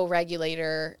good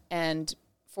co-regulator and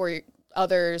for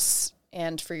others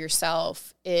and for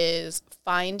yourself is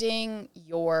finding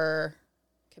your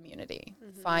community,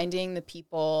 finding the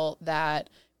people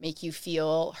that make you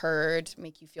feel heard,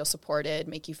 make you feel supported,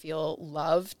 make you feel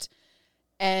loved.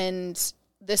 And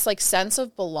this like sense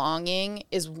of belonging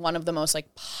is one of the most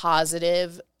like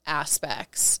positive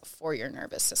aspects for your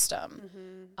nervous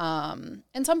system.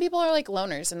 And some people are like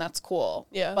loners, and that's cool.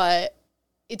 Yeah. But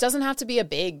it doesn't have to be a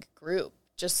big group.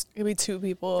 Just it could be two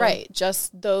people. Right.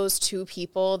 Just those two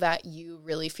people that you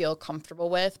really feel comfortable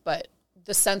with. But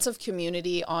the sense of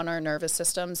community on our nervous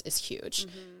systems is huge.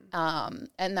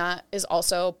 And that is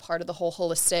also part of the whole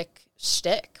holistic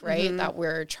shtick, right? That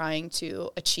we're trying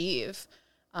to achieve.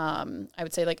 I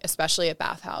would say like, especially at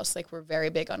Bathhouse, like we're very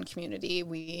big on community.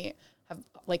 We have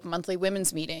like monthly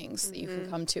women's meetings that you can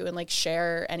come to and like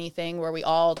share anything where we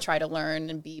all try to learn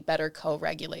and be better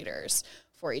co-regulators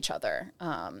for each other.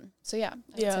 So I'd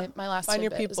say my last find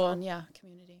your people. Is on,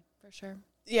 community for sure.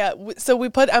 Yeah, so we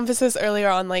put emphasis earlier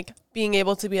on like being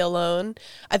able to be alone.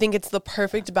 I think it's the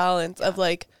perfect balance of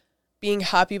like being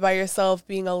happy by yourself,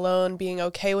 being alone, being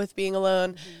okay with being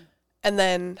alone, and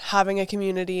then having a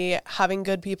community, having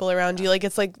good people around you. Like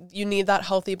it's like you need that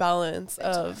healthy balance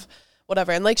of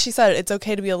whatever. And like she said, it's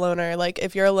okay to be a loner. Like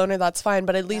if you're a loner, that's fine,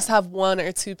 but at least have one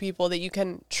or two people that you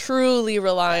can truly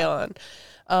rely on.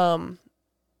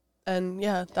 And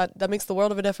that makes the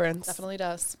world of a difference. Definitely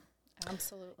does.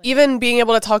 Absolutely. Even being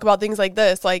able to talk about things like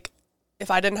this, like if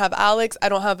I didn't have Alex,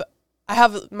 I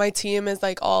have my team is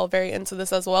like all very into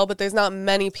this as well, but there's not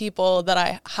many people that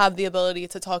I have the ability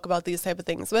to talk about these type of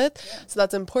things with. So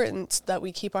that's important that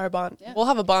we keep our bond. We'll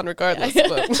have a bond regardless,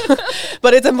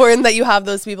 but it's important that you have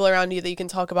those people around you that you can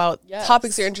talk about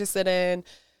topics you're interested in.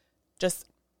 Just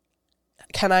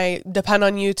can I depend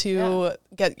on you to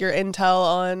get your intel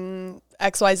on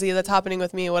XYZ that's happening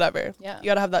with me, whatever. Yeah. You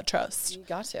got to have that trust. You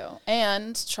got to.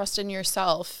 And trust in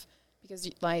yourself, because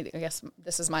I guess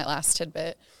this is my last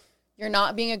tidbit. You're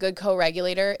not being a good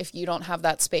co-regulator if you don't have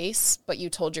that space, but you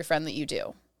told your friend that you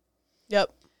do.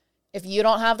 Yep. If you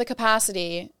don't have the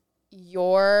capacity,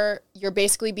 you're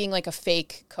basically being like a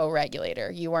fake co-regulator.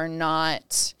 You are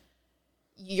not,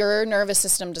 your nervous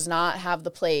system does not have the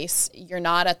place. You're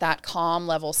not at that calm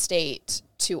level state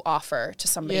to offer to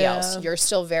somebody else. You're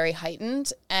still very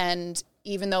heightened, and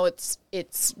even though it's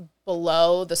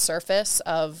below the surface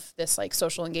of this like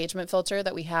social engagement filter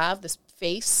that we have, this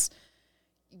face,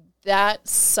 that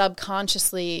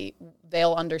subconsciously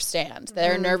they'll understand.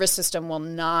 Their nervous system will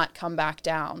not come back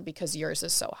down because yours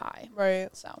is so high. Right.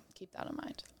 So keep that in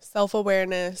mind.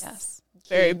 Self-awareness. Yes.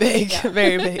 Very big. Yeah.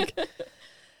 Very big.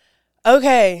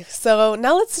 Okay, so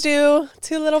now let's do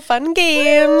 2 little fun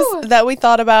games that we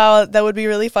thought about that would be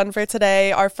really fun for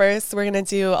today. Our first, we're going to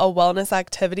do a wellness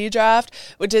activity draft,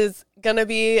 which is going to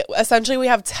be, essentially we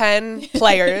have 10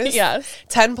 players. Yes.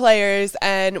 10 players,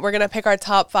 and we're going to pick our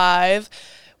top 5.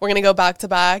 We're going to go back to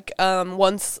back.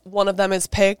 Once one of them is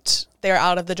picked, they're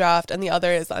out of the draft, and the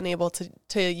other is unable to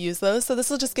use those. So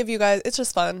this will just give you guys, it's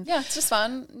just fun. Yeah, it's just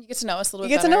fun. You get to know us a little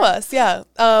bit You get to know us, yeah.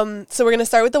 So we're going to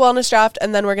start with the wellness draft,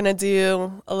 and then we're going to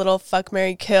do a little fuck,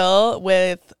 marry, kill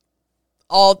with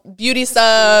all beauty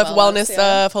stuff, wellness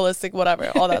stuff, holistic,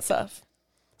 whatever, all that stuff.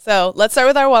 So let's start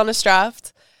with our wellness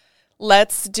draft.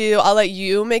 I'll let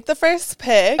you make the first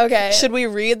pick. Okay. Should we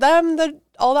read them,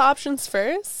 all the options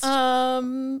first? Nah.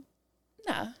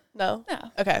 No?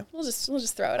 No. Okay. We'll just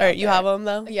throw it out. All right, you there. have them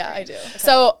though? Yeah, I do. Okay.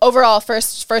 So overall,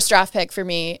 first draft pick for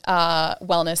me,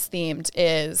 wellness themed,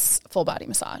 is full body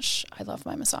massage. I love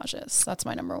my massages. That's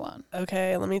my number 1.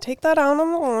 Okay, let me take that out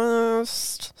on the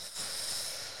list.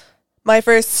 My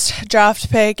first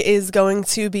draft pick is going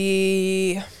to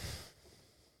be...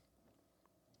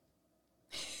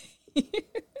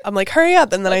 I'm like, hurry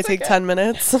up, and then I take 10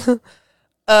 minutes.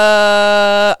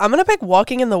 I'm gonna pick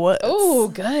walking in the woods. Oh,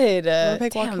 good. I'm gonna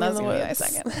pick walking in the woods.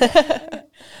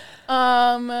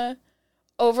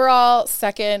 Overall,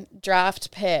 second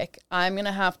draft pick, I'm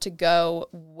gonna have to go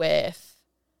with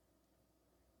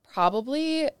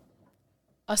probably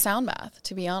a sound bath.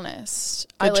 To be honest,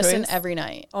 Good I listen choice. Every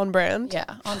night. On brand.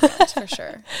 Yeah, on brand for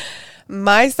sure.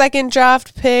 My second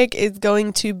draft pick is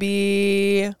going to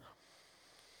be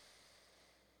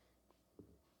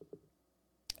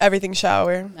everything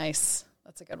shower. Nice.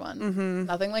 That's a good one. Mm-hmm.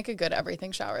 Nothing like a good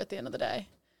everything shower at the end of the day.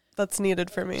 That's needed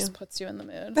for me. Just puts you in the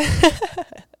mood.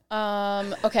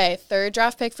 Okay, third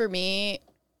draft pick for me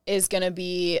is going to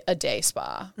be a day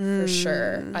spa for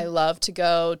sure. I love to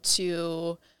go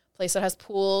to a place that has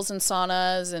pools and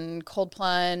saunas and cold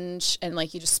plunge, and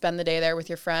like you just spend the day there with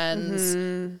your friends.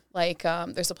 Like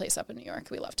there's a place up in New York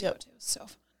we love to go to. So fun.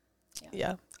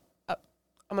 Yeah. I'm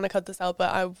going to cut this out,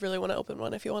 but I really want to open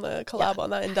one. If you want to collab on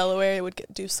that in Delaware, it would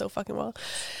do so fucking well.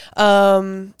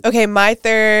 Okay, my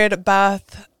third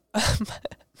draft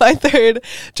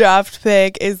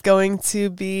pick is going to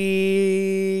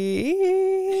be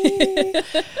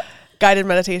guided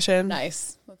meditation.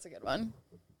 Nice. That's a good one.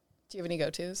 Do you have any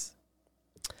go-tos?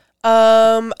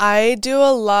 I do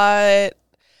a lot.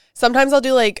 Sometimes I'll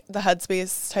do like the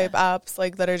Headspace type apps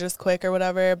like that are just quick or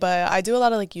whatever, but I do a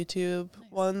lot of like YouTube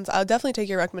ones. I'll definitely take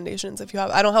your recommendations if you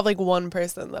have. I don't have like one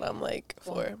person that I'm like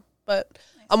for, but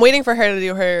I'm waiting for her to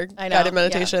do her guided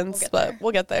meditations,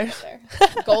 we'll get there.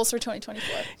 Goals for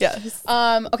 2024. Yes.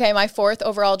 Okay, my fourth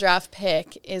overall draft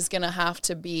pick is going to have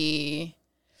to be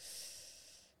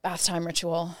bath time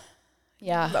ritual.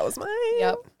 Yeah. That was mine.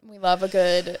 Yep. We love a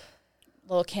good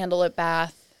little candlelit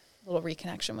bath. Little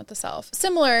reconnection with the self.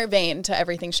 Similar vein to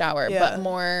everything shower, but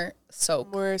more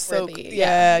soak. More soak.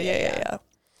 Yeah.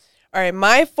 All right,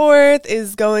 my fourth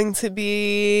is going to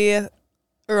be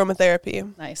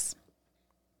aromatherapy. Nice.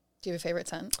 Do you have a favorite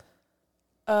scent?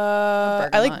 I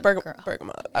like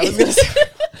bergamot. I was gonna say.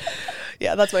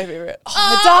 Yeah, that's my favorite. Oh,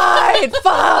 I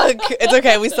died. Fuck. It's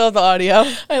okay. We still have the audio.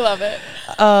 I love it.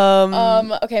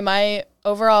 Okay, my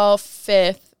overall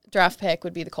fifth draft pick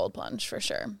would be the cold plunge for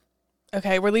sure.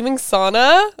 Okay, we're leaving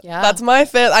sauna. Yeah. That's my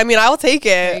fifth. I mean, I'll take it.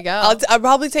 There you go. I'd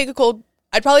probably take a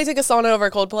sauna over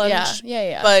a cold plunge.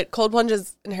 Yeah. But cold plunge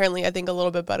is inherently, I think, a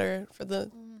little bit better for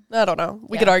I don't know.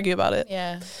 We could argue about it.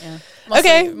 Yeah.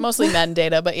 Mostly men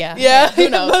data, but yeah. Who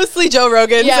knows? Mostly Joe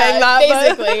Rogan saying that.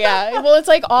 Basically, yeah. Well, it's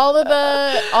like all of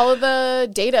the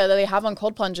data that they have on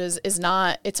cold plunges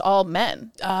it's all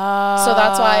men. So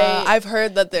that's why I've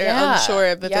heard that they're unsure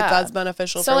if it's as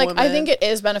beneficial for women. I think it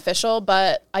is beneficial,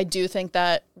 but I do think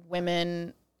that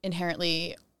women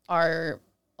inherently are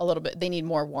a little bit, they need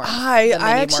more warmth. I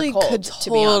actually could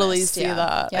totally see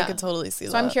that. Yeah. I could totally see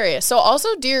that. So I'm curious. So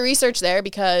also do your research there,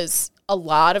 because a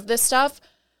lot of this stuff,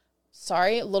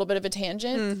 sorry, a little bit of a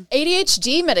tangent,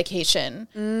 ADHD medication.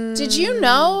 Did you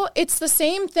know it's the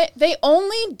same thing? They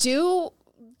only do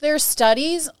their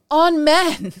studies on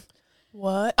men.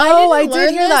 What? I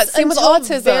did hear that. Same with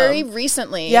autism. Very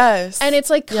recently. Yes. And it's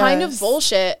like kind of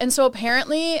bullshit. And so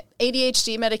apparently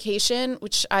ADHD medication,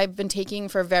 which I've been taking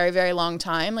for a very, very long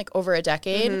time, like over a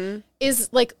decade, is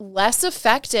like less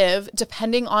effective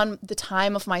depending on the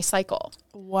time of my cycle.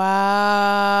 Wow.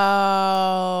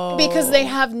 Because they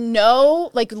have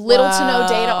no, like little to no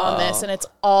data on this, and it's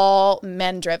all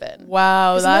men driven.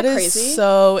 Wow. Isn't that crazy? Is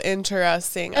so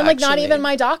interesting. And like not even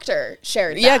my doctor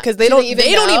shared that. Yeah, because they don't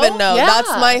even know. Yeah. That's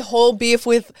my whole beef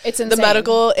with the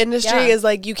medical industry is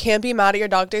like, you can't be mad at your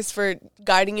doctors for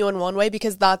guiding you in one way,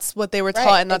 because that's what they were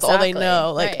taught and that's all they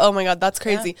know. Like, oh my God, that's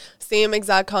crazy. Same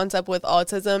exact concept with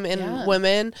autism in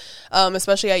women,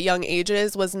 especially at young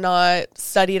ages, was not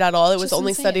studied at all. It was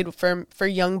only studied for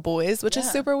young boys, which is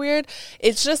super weird.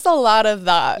 It's just a lot of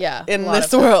that in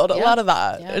this world. A lot of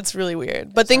that. It's really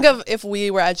weird. But think of, if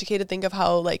we were educated, think of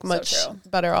how like much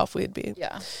better off we'd be.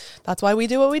 Yeah. That's why we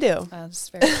do what we do. That's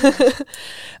very true.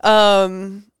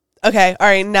 Okay. All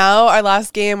right. Now our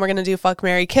last game, we're going to do Fuck,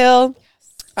 Marry, Kill.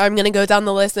 I'm going to go down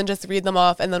the list and just read them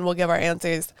off, and then we'll give our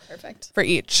answers for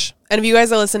each. And if you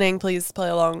guys are listening, please play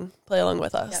along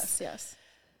with us. Yes, yes.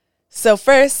 So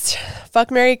first, Fuck,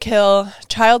 Marry, Kill,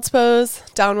 child's pose,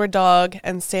 downward dog,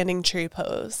 and standing tree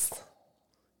pose.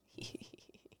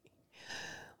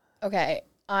 Okay,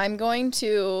 I'm going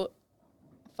to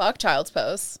fuck child's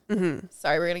pose.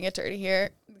 Sorry, we're going to get dirty here,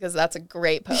 because that's a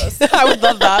great pose. I would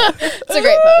love that. It's a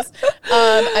great pose.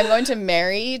 I'm going to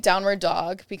marry downward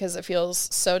dog, because it feels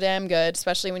so damn good,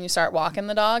 especially when you start walking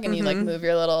the dog and you like move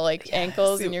your little like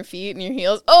ankles and your feet and your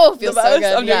heels. Oh, it feels so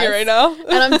good. I'm doing it right now.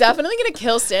 And I'm definitely going to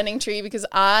kill standing tree, because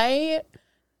I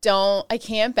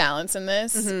can't balance in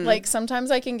this. Like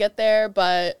sometimes I can get there,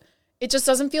 but it just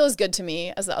doesn't feel as good to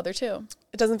me as the other two.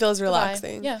 It doesn't feel as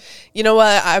relaxing. Yeah. You know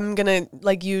what? I'm going to,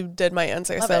 like, you did my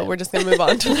answer, we're just going to move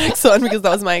on to the next one, because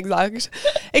that was my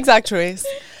exact choice.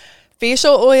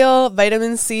 Facial oil,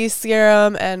 vitamin C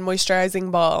serum, and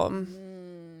moisturizing balm.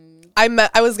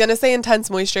 I was going to say intense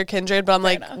moisture Kindred, but I'm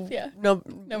like, no,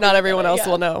 not everyone else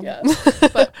will know. Yeah.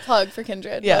 But plug for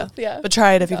Kindred. Yeah. But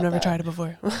try it if you've never tried it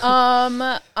before. I'm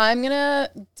going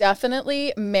to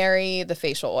definitely marry the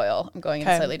facial oil. I'm going in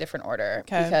a slightly different order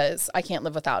because I can't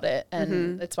live without it.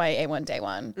 And it's my A1 day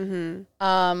one.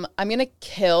 I'm going to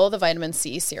kill the vitamin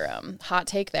C serum. Hot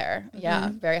take there. Yeah.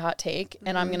 Very hot take.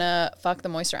 And I'm going to fuck the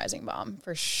moisturizing balm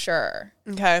for sure.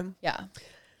 Okay. Yeah.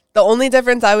 The only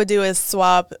difference I would do is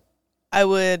swap. I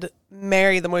would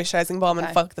marry the moisturizing balm and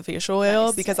fuck the facial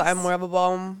oil because I'm more of a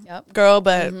balm girl,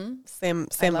 but same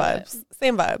vibes.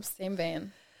 Same vibes. Same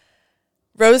vein.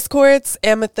 Rose quartz,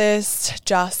 amethyst,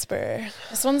 jasper.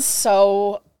 This one's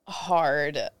so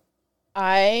hard.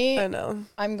 I know.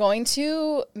 I'm going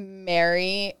to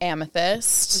marry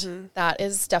amethyst. That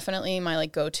is definitely my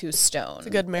like go-to stone. It's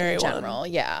a good marry one. General,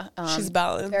 yeah. She's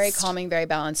balanced. Very calming, very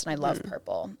balanced, and I love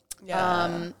purple.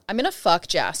 Yeah. I'm gonna fuck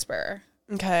jasper.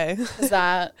 Okay. Is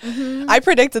that? I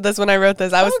predicted this when I wrote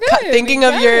this. I was thinking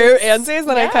of your answers,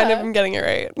 and I kind of am getting it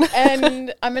right.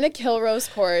 And I'm going to kill rose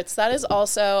quartz. That is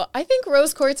also, I think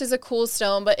rose quartz is a cool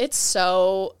stone, but it's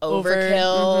so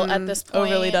overkill at this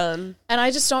point. Overly done. And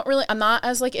I just don't really, I'm not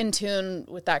as like in tune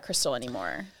with that crystal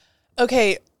anymore.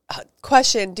 Okay.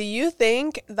 Question. Do you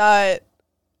think that,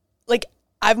 like,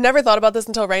 I've never thought about this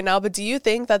until right now, but do you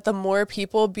think that the more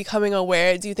people becoming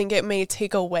aware, do you think it may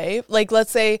take away? Like,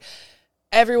 let's say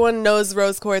everyone knows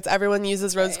rose quartz, everyone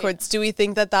uses rose quartz. Do we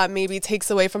think that maybe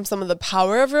takes away from some of the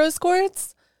power of rose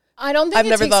quartz? I don't think I've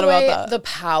never thought about that. The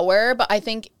power, but I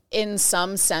think in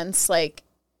some sense, like,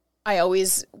 I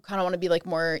always kind of want to be like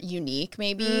more unique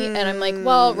maybe. And I'm like,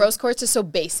 well, rose quartz is so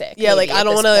basic. Yeah, like I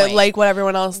don't want to like what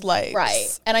everyone else likes.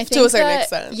 Right. And I think to a certain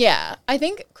extent. Yeah. I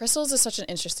think crystals is such an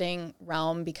interesting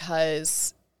realm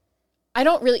because I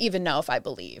don't really even know if I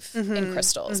believe in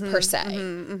crystals per se.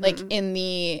 Like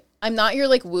I'm not your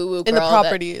like woo-woo girl. In the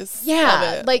properties.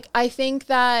 Like I think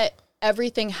that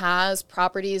everything has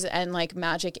properties and like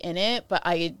magic in it, but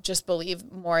I just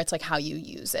believe more it's like how you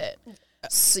use it.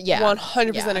 So,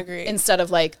 100% agree. Instead of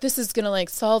like, this is going to like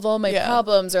solve all my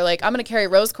problems, or like, I'm going to carry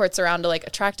rose quartz around to like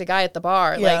attract a guy at the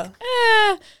bar. Like,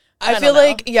 I feel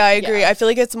like, I agree. I feel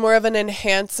like it's more of an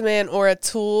enhancement or a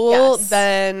tool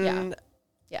than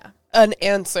an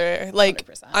answer. Like,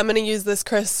 100%. I'm going to use this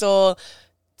crystal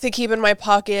to keep in my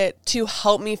pocket to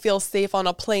help me feel safe on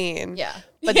a plane. Yeah.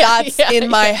 But that's in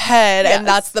my head, Yes. and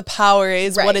that's the power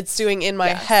is Right. what it's doing in my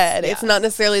Yes. head. Yes. It's not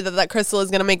necessarily that crystal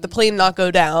is going to make the plane not go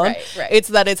down. Right. It's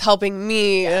that it's helping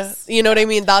me. Yes. You know what I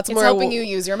mean? That's It's more helping you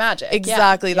use your magic.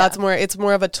 Exactly. Yeah. That's more. It's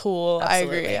more of a tool.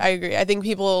 Absolutely. I agree. I think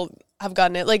people have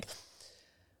gotten it like.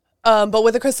 But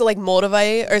with a crystal like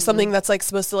moldavite or something that's like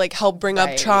supposed to like help bring up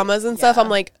Right. traumas and stuff, Yeah. I'm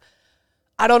like,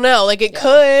 I don't know. Like it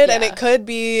could, and it could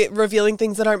be revealing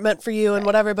things that aren't meant for you and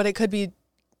whatever. But it could be,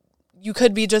 you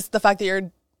could be just the fact that your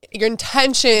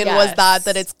intention was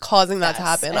that it's causing that to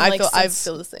happen. And, I like, I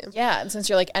feel the same. Yeah, and since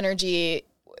you're like energy,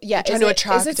 yeah, trying to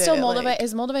attract is it still it, moldavite? like-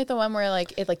 Is moldavite the one where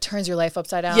like it like turns your life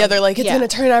upside down? Yeah, they're like, it's going to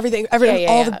turn everything,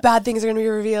 all the bad things are going to be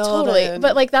revealed. Totally. and-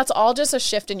 But like that's all just a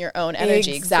shift in your own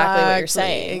energy. Exactly what you're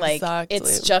saying. Like exactly.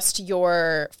 it's just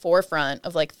your forefront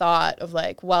of like thought of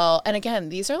like, well, and again,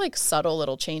 these are like subtle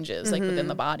little changes like within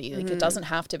the body. Like it doesn't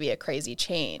have to be a crazy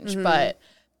change, but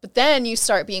then you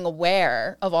start being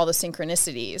aware of all the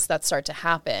synchronicities that start to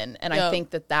happen. And I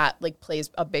think that like plays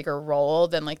a bigger role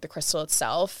than like the crystal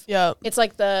itself. Yeah. It's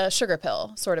like the sugar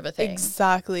pill sort of a thing.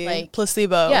 Exactly. Like-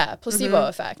 Placebo. Yeah. Placebo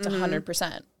effect,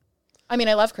 100%. I mean,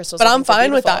 I love crystals. But I I'm think they're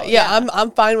fine with that. beautiful. Yeah,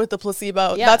 I'm fine with the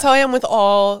placebo. Yeah. That's how I am with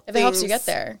all If it helps you get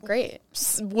there, great.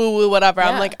 Woo woo, whatever.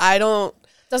 I'm Yeah. like, I don't.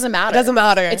 Doesn't matter. It doesn't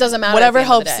matter. It doesn't matter. Whatever at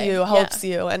the end of helps the day. you helps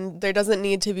you, and there doesn't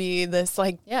need to be this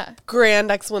like Yeah. grand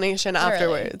explanation Literally.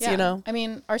 afterwards. Yeah. You know. I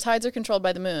mean, our tides are controlled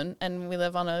by the moon, and we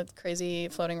live on a crazy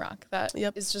floating rock. That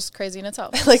is just crazy in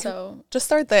itself. Like, so just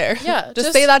start there. yeah,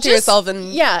 just say that to yourself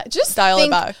and just dial it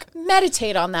think, back.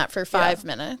 Meditate on that for 5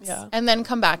 minutes, Yeah. and then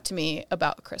come back to me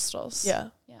about crystals. Yeah.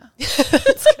 Yeah.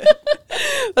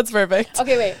 That's perfect.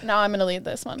 Okay, wait. Now I'm gonna lead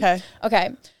this one. Okay. Okay.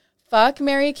 Fuck,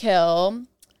 marry, kill.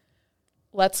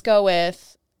 Let's go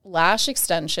with lash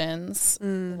extensions,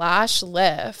 lash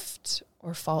lift,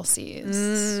 or falsies.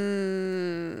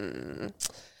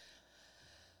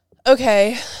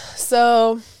 Okay,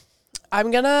 so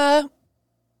I'm gonna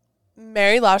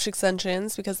marry lash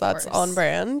extensions because that's course. on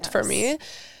brand for me.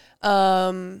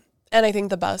 And I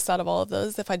think the best out of all of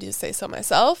those, if I do say so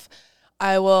myself,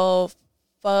 I will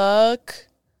fuck.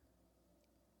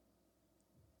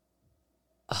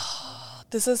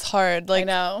 This is hard. Like, I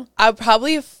know. I'll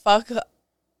probably fuck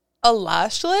a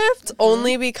lash lift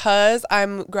only because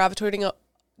I'm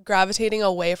gravitating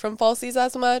away from falsies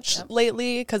as much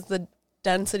lately because the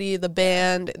density, the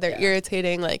band, they're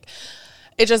irritating. Like,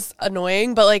 it's just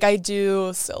annoying. But like, I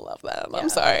do still love them. I'm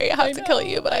sorry, I have to kill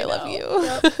you, but I love you.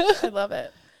 Yep. I love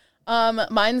it.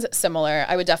 Mine's similar.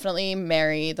 I would definitely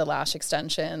marry the lash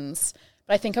extensions.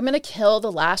 But I think I'm gonna kill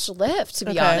the lash lift, to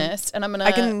be honest, and I'm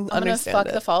gonna fuck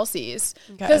the falsies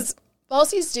because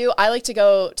falsies do. I like to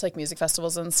go to like music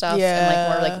festivals and stuff, and like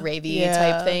more like ravey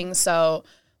type things. So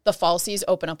the falsies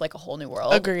open up like a whole new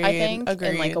world. Agreed. I think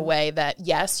in like a way that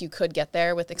yes, you could get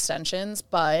there with extensions,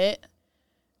 but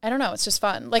I don't know. It's just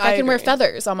fun. Like I can wear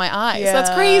feathers on my eyes. Yeah.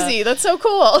 That's crazy. That's so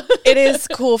cool. It is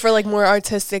cool for like more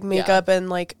artistic makeup and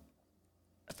like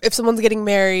if someone's getting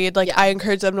married, like I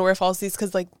encourage them to wear falsies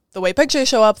because like the way pictures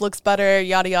show up looks better,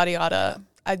 yada yada yada.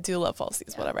 I do love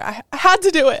falsies, whatever. I had to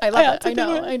do it. I love it.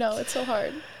 I know. It's so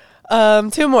hard.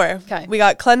 2 more. Okay. We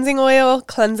got cleansing oil,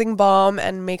 cleansing balm,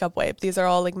 and makeup wipe. These are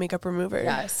all like makeup remover.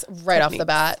 Yes. Right off the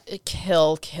bat,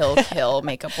 kill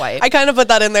makeup wipe. I kind of put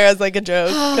that in there as like a joke.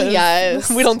 Yes.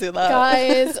 We don't do that.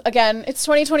 Guys, again, it's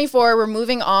 2024. We're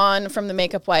moving on from the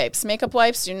makeup wipes. Makeup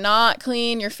wipes do not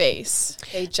clean your face.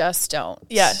 They just don't.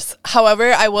 Yes.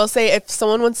 However, I will say if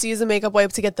someone wants to use a makeup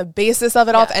wipe to get the basis of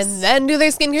it off and then do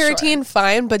their skincare routine,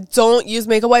 fine. But don't use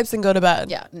makeup wipes and go to bed.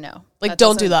 Yeah, no. Like,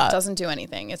 don't do that. It doesn't do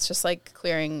anything. It's just like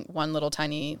clearing one little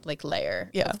tiny like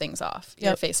layer of things off.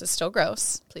 Your face is still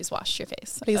gross. Please wash your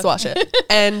face. Please wash it.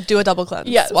 And do a double cleanse.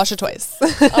 Yes. Wash it twice.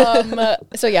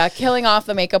 So yeah, killing off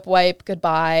the makeup wipe.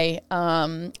 Goodbye.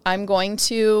 I'm going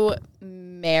to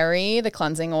marry the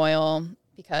cleansing oil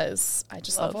because I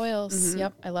just love oils. Mm-hmm.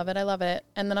 Yep. I love it.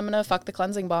 And then I'm going to fuck the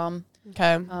cleansing balm.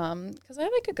 Okay. Because I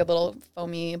like a good little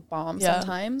foamy balm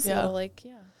sometimes. Yeah. Like,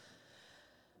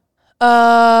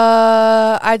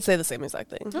 I'd say the same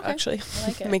exact thing, actually. I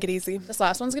like it. Make it easy. This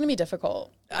last one's going to be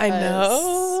difficult. I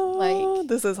know. Like,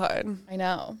 this is hard. I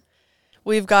know.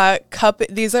 We've got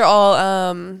these are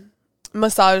all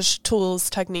massage tools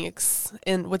techniques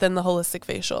within the holistic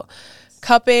facial.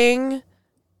 Cupping,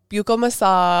 buccal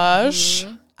massage,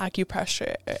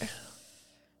 acupressure.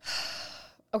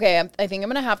 Okay, I think I'm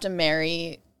going to have to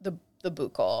marry the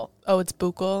buccal. Oh, it's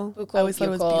buccal? Buccal, I always thought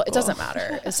it was buccal. It doesn't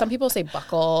matter. Some people say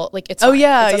buckle. Like it's. Oh, fine.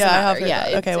 yeah, it doesn't I matter. have heard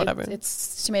that. Okay, whatever.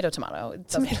 It's tomato. It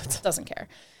doesn't care.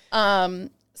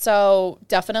 So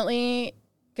definitely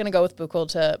going to go with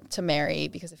buccal to marry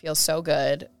because it feels so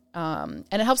good. And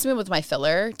it helps me with my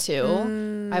filler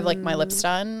too. I have like my lips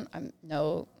done. I'm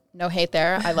no hate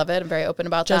there. I love it. I'm very open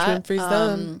about Judgment that. free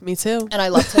zone. Me too. And I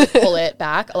love to pull it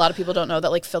back. A lot of people don't know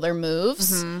that like filler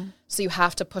moves. So you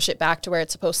have to push it back to where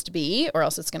it's supposed to be or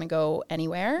else it's going to go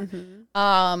anywhere.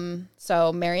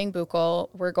 So marrying buccal,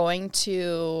 we're going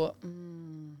to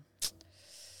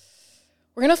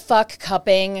fuck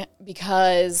cupping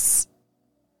because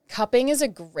cupping is a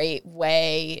great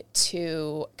way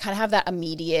to kind of have that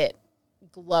immediate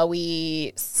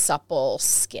glowy, supple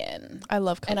skin. I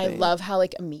love cupping. And I love how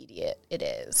like immediate it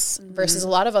is versus a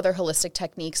lot of other holistic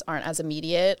techniques aren't as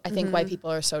immediate. I think why people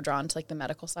are so drawn to like the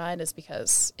medical side is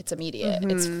because it's immediate.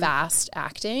 It's fast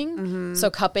acting. So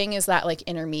cupping is that like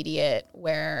intermediate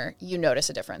where you notice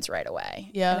a difference right away.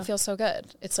 Yeah. And it feels so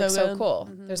good. It's like so cool.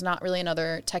 There's not really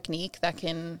another technique that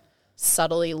can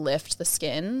subtly lift the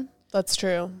skin. That's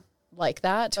true. Like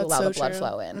that to allow the blood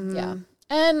flow in. Yeah.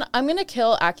 And I'm going to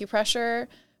kill acupressure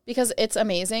because it's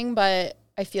amazing, but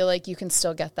I feel like you can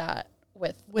still get that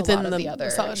within a lot of the other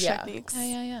massage techniques.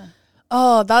 Yeah.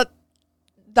 Oh, that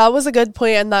was a good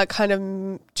point, and that kind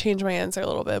of changed my answer a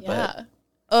little bit. Yeah.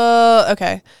 But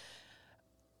okay.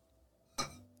 All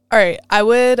right, I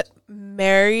would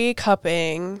marry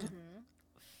cupping.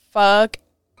 Fuck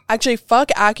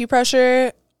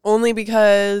acupressure only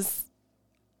because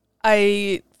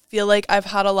I feel like I've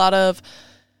had a lot of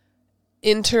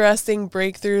interesting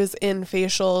breakthroughs in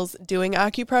facials doing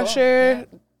acupressure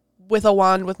with a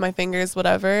wand with my fingers,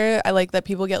 whatever. I like that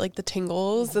people get like the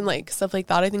tingles and like stuff like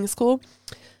that. I think is cool.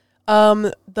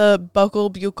 The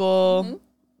buccal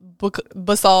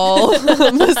basal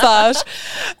massage,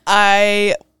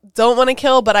 I don't want to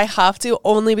kill, but I have to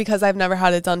only because I've never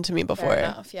had it done to me before. Fair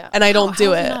enough, yeah. And I don't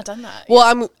do how it. have you not done that?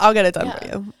 Well, I'll get it done for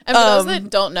you. And for those that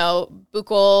don't know,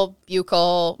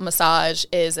 buccal massage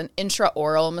is an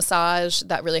intraoral massage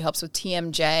that really helps with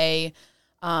TMJ,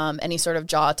 any sort of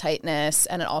jaw tightness,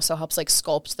 and it also helps like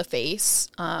sculpt the face.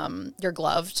 You're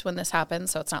gloved when this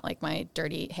happens, so it's not like my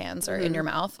dirty hands are in your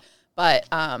mouth. But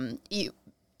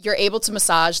you're able to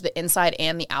massage the inside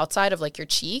and the outside of like your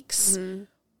cheeks,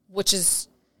 which is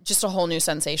just a whole new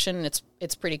sensation, and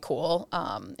it's pretty cool.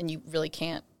 And you really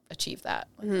can't achieve that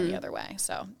like any other way.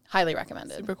 So highly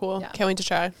recommended. Super cool. Yeah. Can't wait to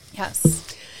try.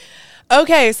 Yes.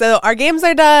 Okay, so our games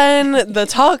are done. The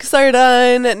talks are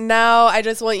done. Now I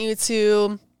just want you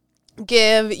to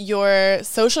give your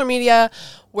social media,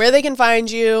 where they can find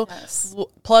you,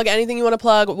 plug anything you want to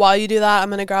plug. While you do that, I'm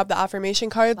going to grab the affirmation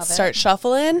cards, start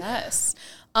shuffling. Yes.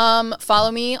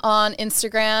 Follow me on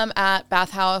Instagram at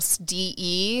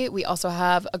bathhousedE. We also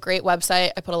have a great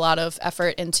website. I put a lot of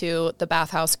effort into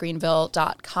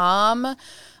thebathhousegreenville.com.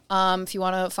 If you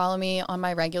want to follow me on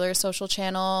my regular social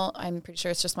channel, I'm pretty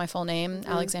sure it's just my full name,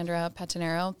 Alexandra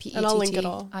Pettinaro, And I'll link it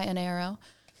all. Pettinaro.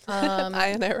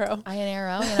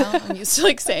 Ionaro. You know, I'm used to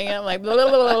like saying it. I'm like, blah, blah,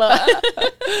 blah, blah.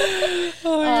 Oh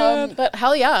my God. But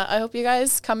hell yeah, I hope you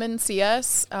guys come and see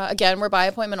us. Again, we're by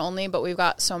appointment only, but we've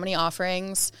got so many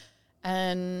offerings,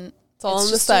 and it's all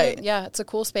on the site. It's a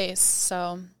cool space.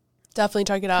 So definitely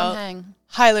check it out. Hang.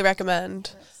 Highly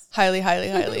recommend. Yes. Highly.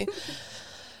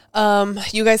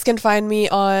 You guys can find me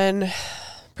on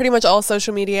pretty much all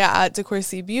social media at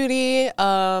DeCourcy Beauty.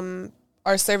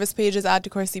 Our service page is at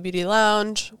DeCourcy Beauty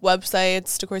Lounge.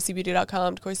 Websites,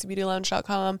 DeCourcyBeauty.com,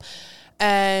 DeCourcyBeautyLounge.com.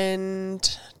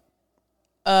 And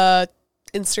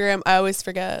Instagram, I always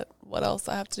forget what else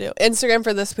I have to do. Instagram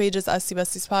for this page is SC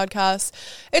Besties Podcast.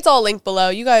 It's all linked below.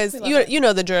 You guys, you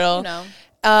know the drill. You know.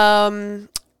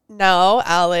 Now,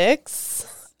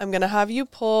 Alex, I'm going to have you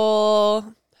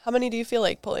pull. How many do you feel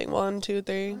like pulling? 1, 2,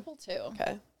 3? I'll pull 2.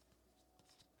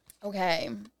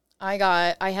 Okay.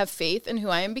 I have faith in who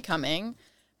I am becoming.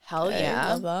 Hell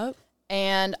yeah. Love that.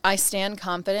 And I stand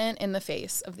confident in the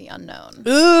face of the unknown.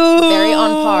 Ooh. Very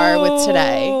on par with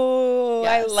today. Yes.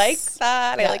 I like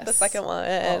that. Yes. I like the second one.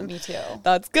 Oh, me too.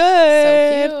 That's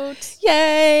good. So cute.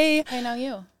 Yay. Okay, now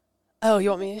you. Oh,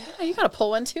 you want me? Yeah, you got to pull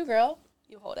one too, girl.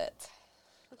 You hold it.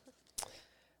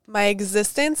 My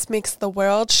existence makes the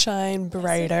world shine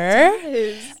brighter.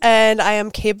 Yes, and I am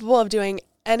capable of doing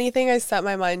anything I set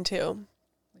my mind to.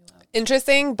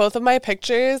 Interesting. Both of my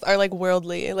pictures are like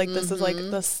worldly. Like this is like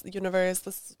this universe,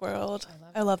 this world.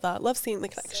 I love that. Love seeing the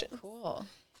connection. So cool.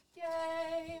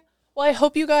 Yay. Well, I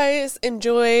hope you guys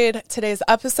enjoyed today's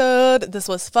episode. This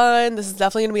was fun. This is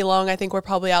definitely going to be long. I think we're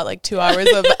probably at like 2 hours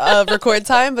of record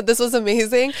time, but this was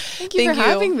amazing. Thank you for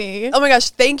having me. Oh my gosh.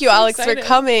 Thank you, Alex, for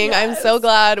coming. Yes. I'm so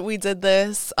glad we did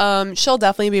this. She'll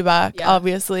definitely be back,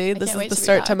 obviously. This is the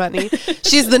start to many.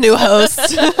 She's the new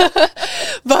host.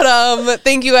 But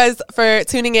thank you guys for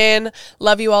tuning in.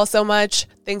 Love you all so much.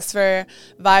 Thanks for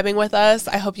vibing with us.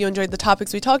 I hope you enjoyed the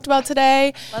topics we talked about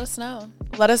today. Let us know.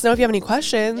 Let us know if you have any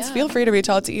questions. Yeah. Feel free to reach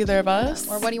out to either of us.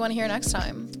 Or what do you want to hear next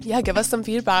time? Yeah, give us some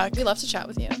feedback. We love to chat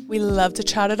with you. We love to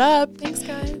chat it up. Thanks,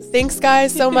 guys. Thanks,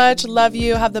 guys, so much. Love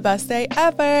you. Have the best day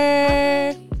ever.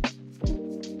 Bye.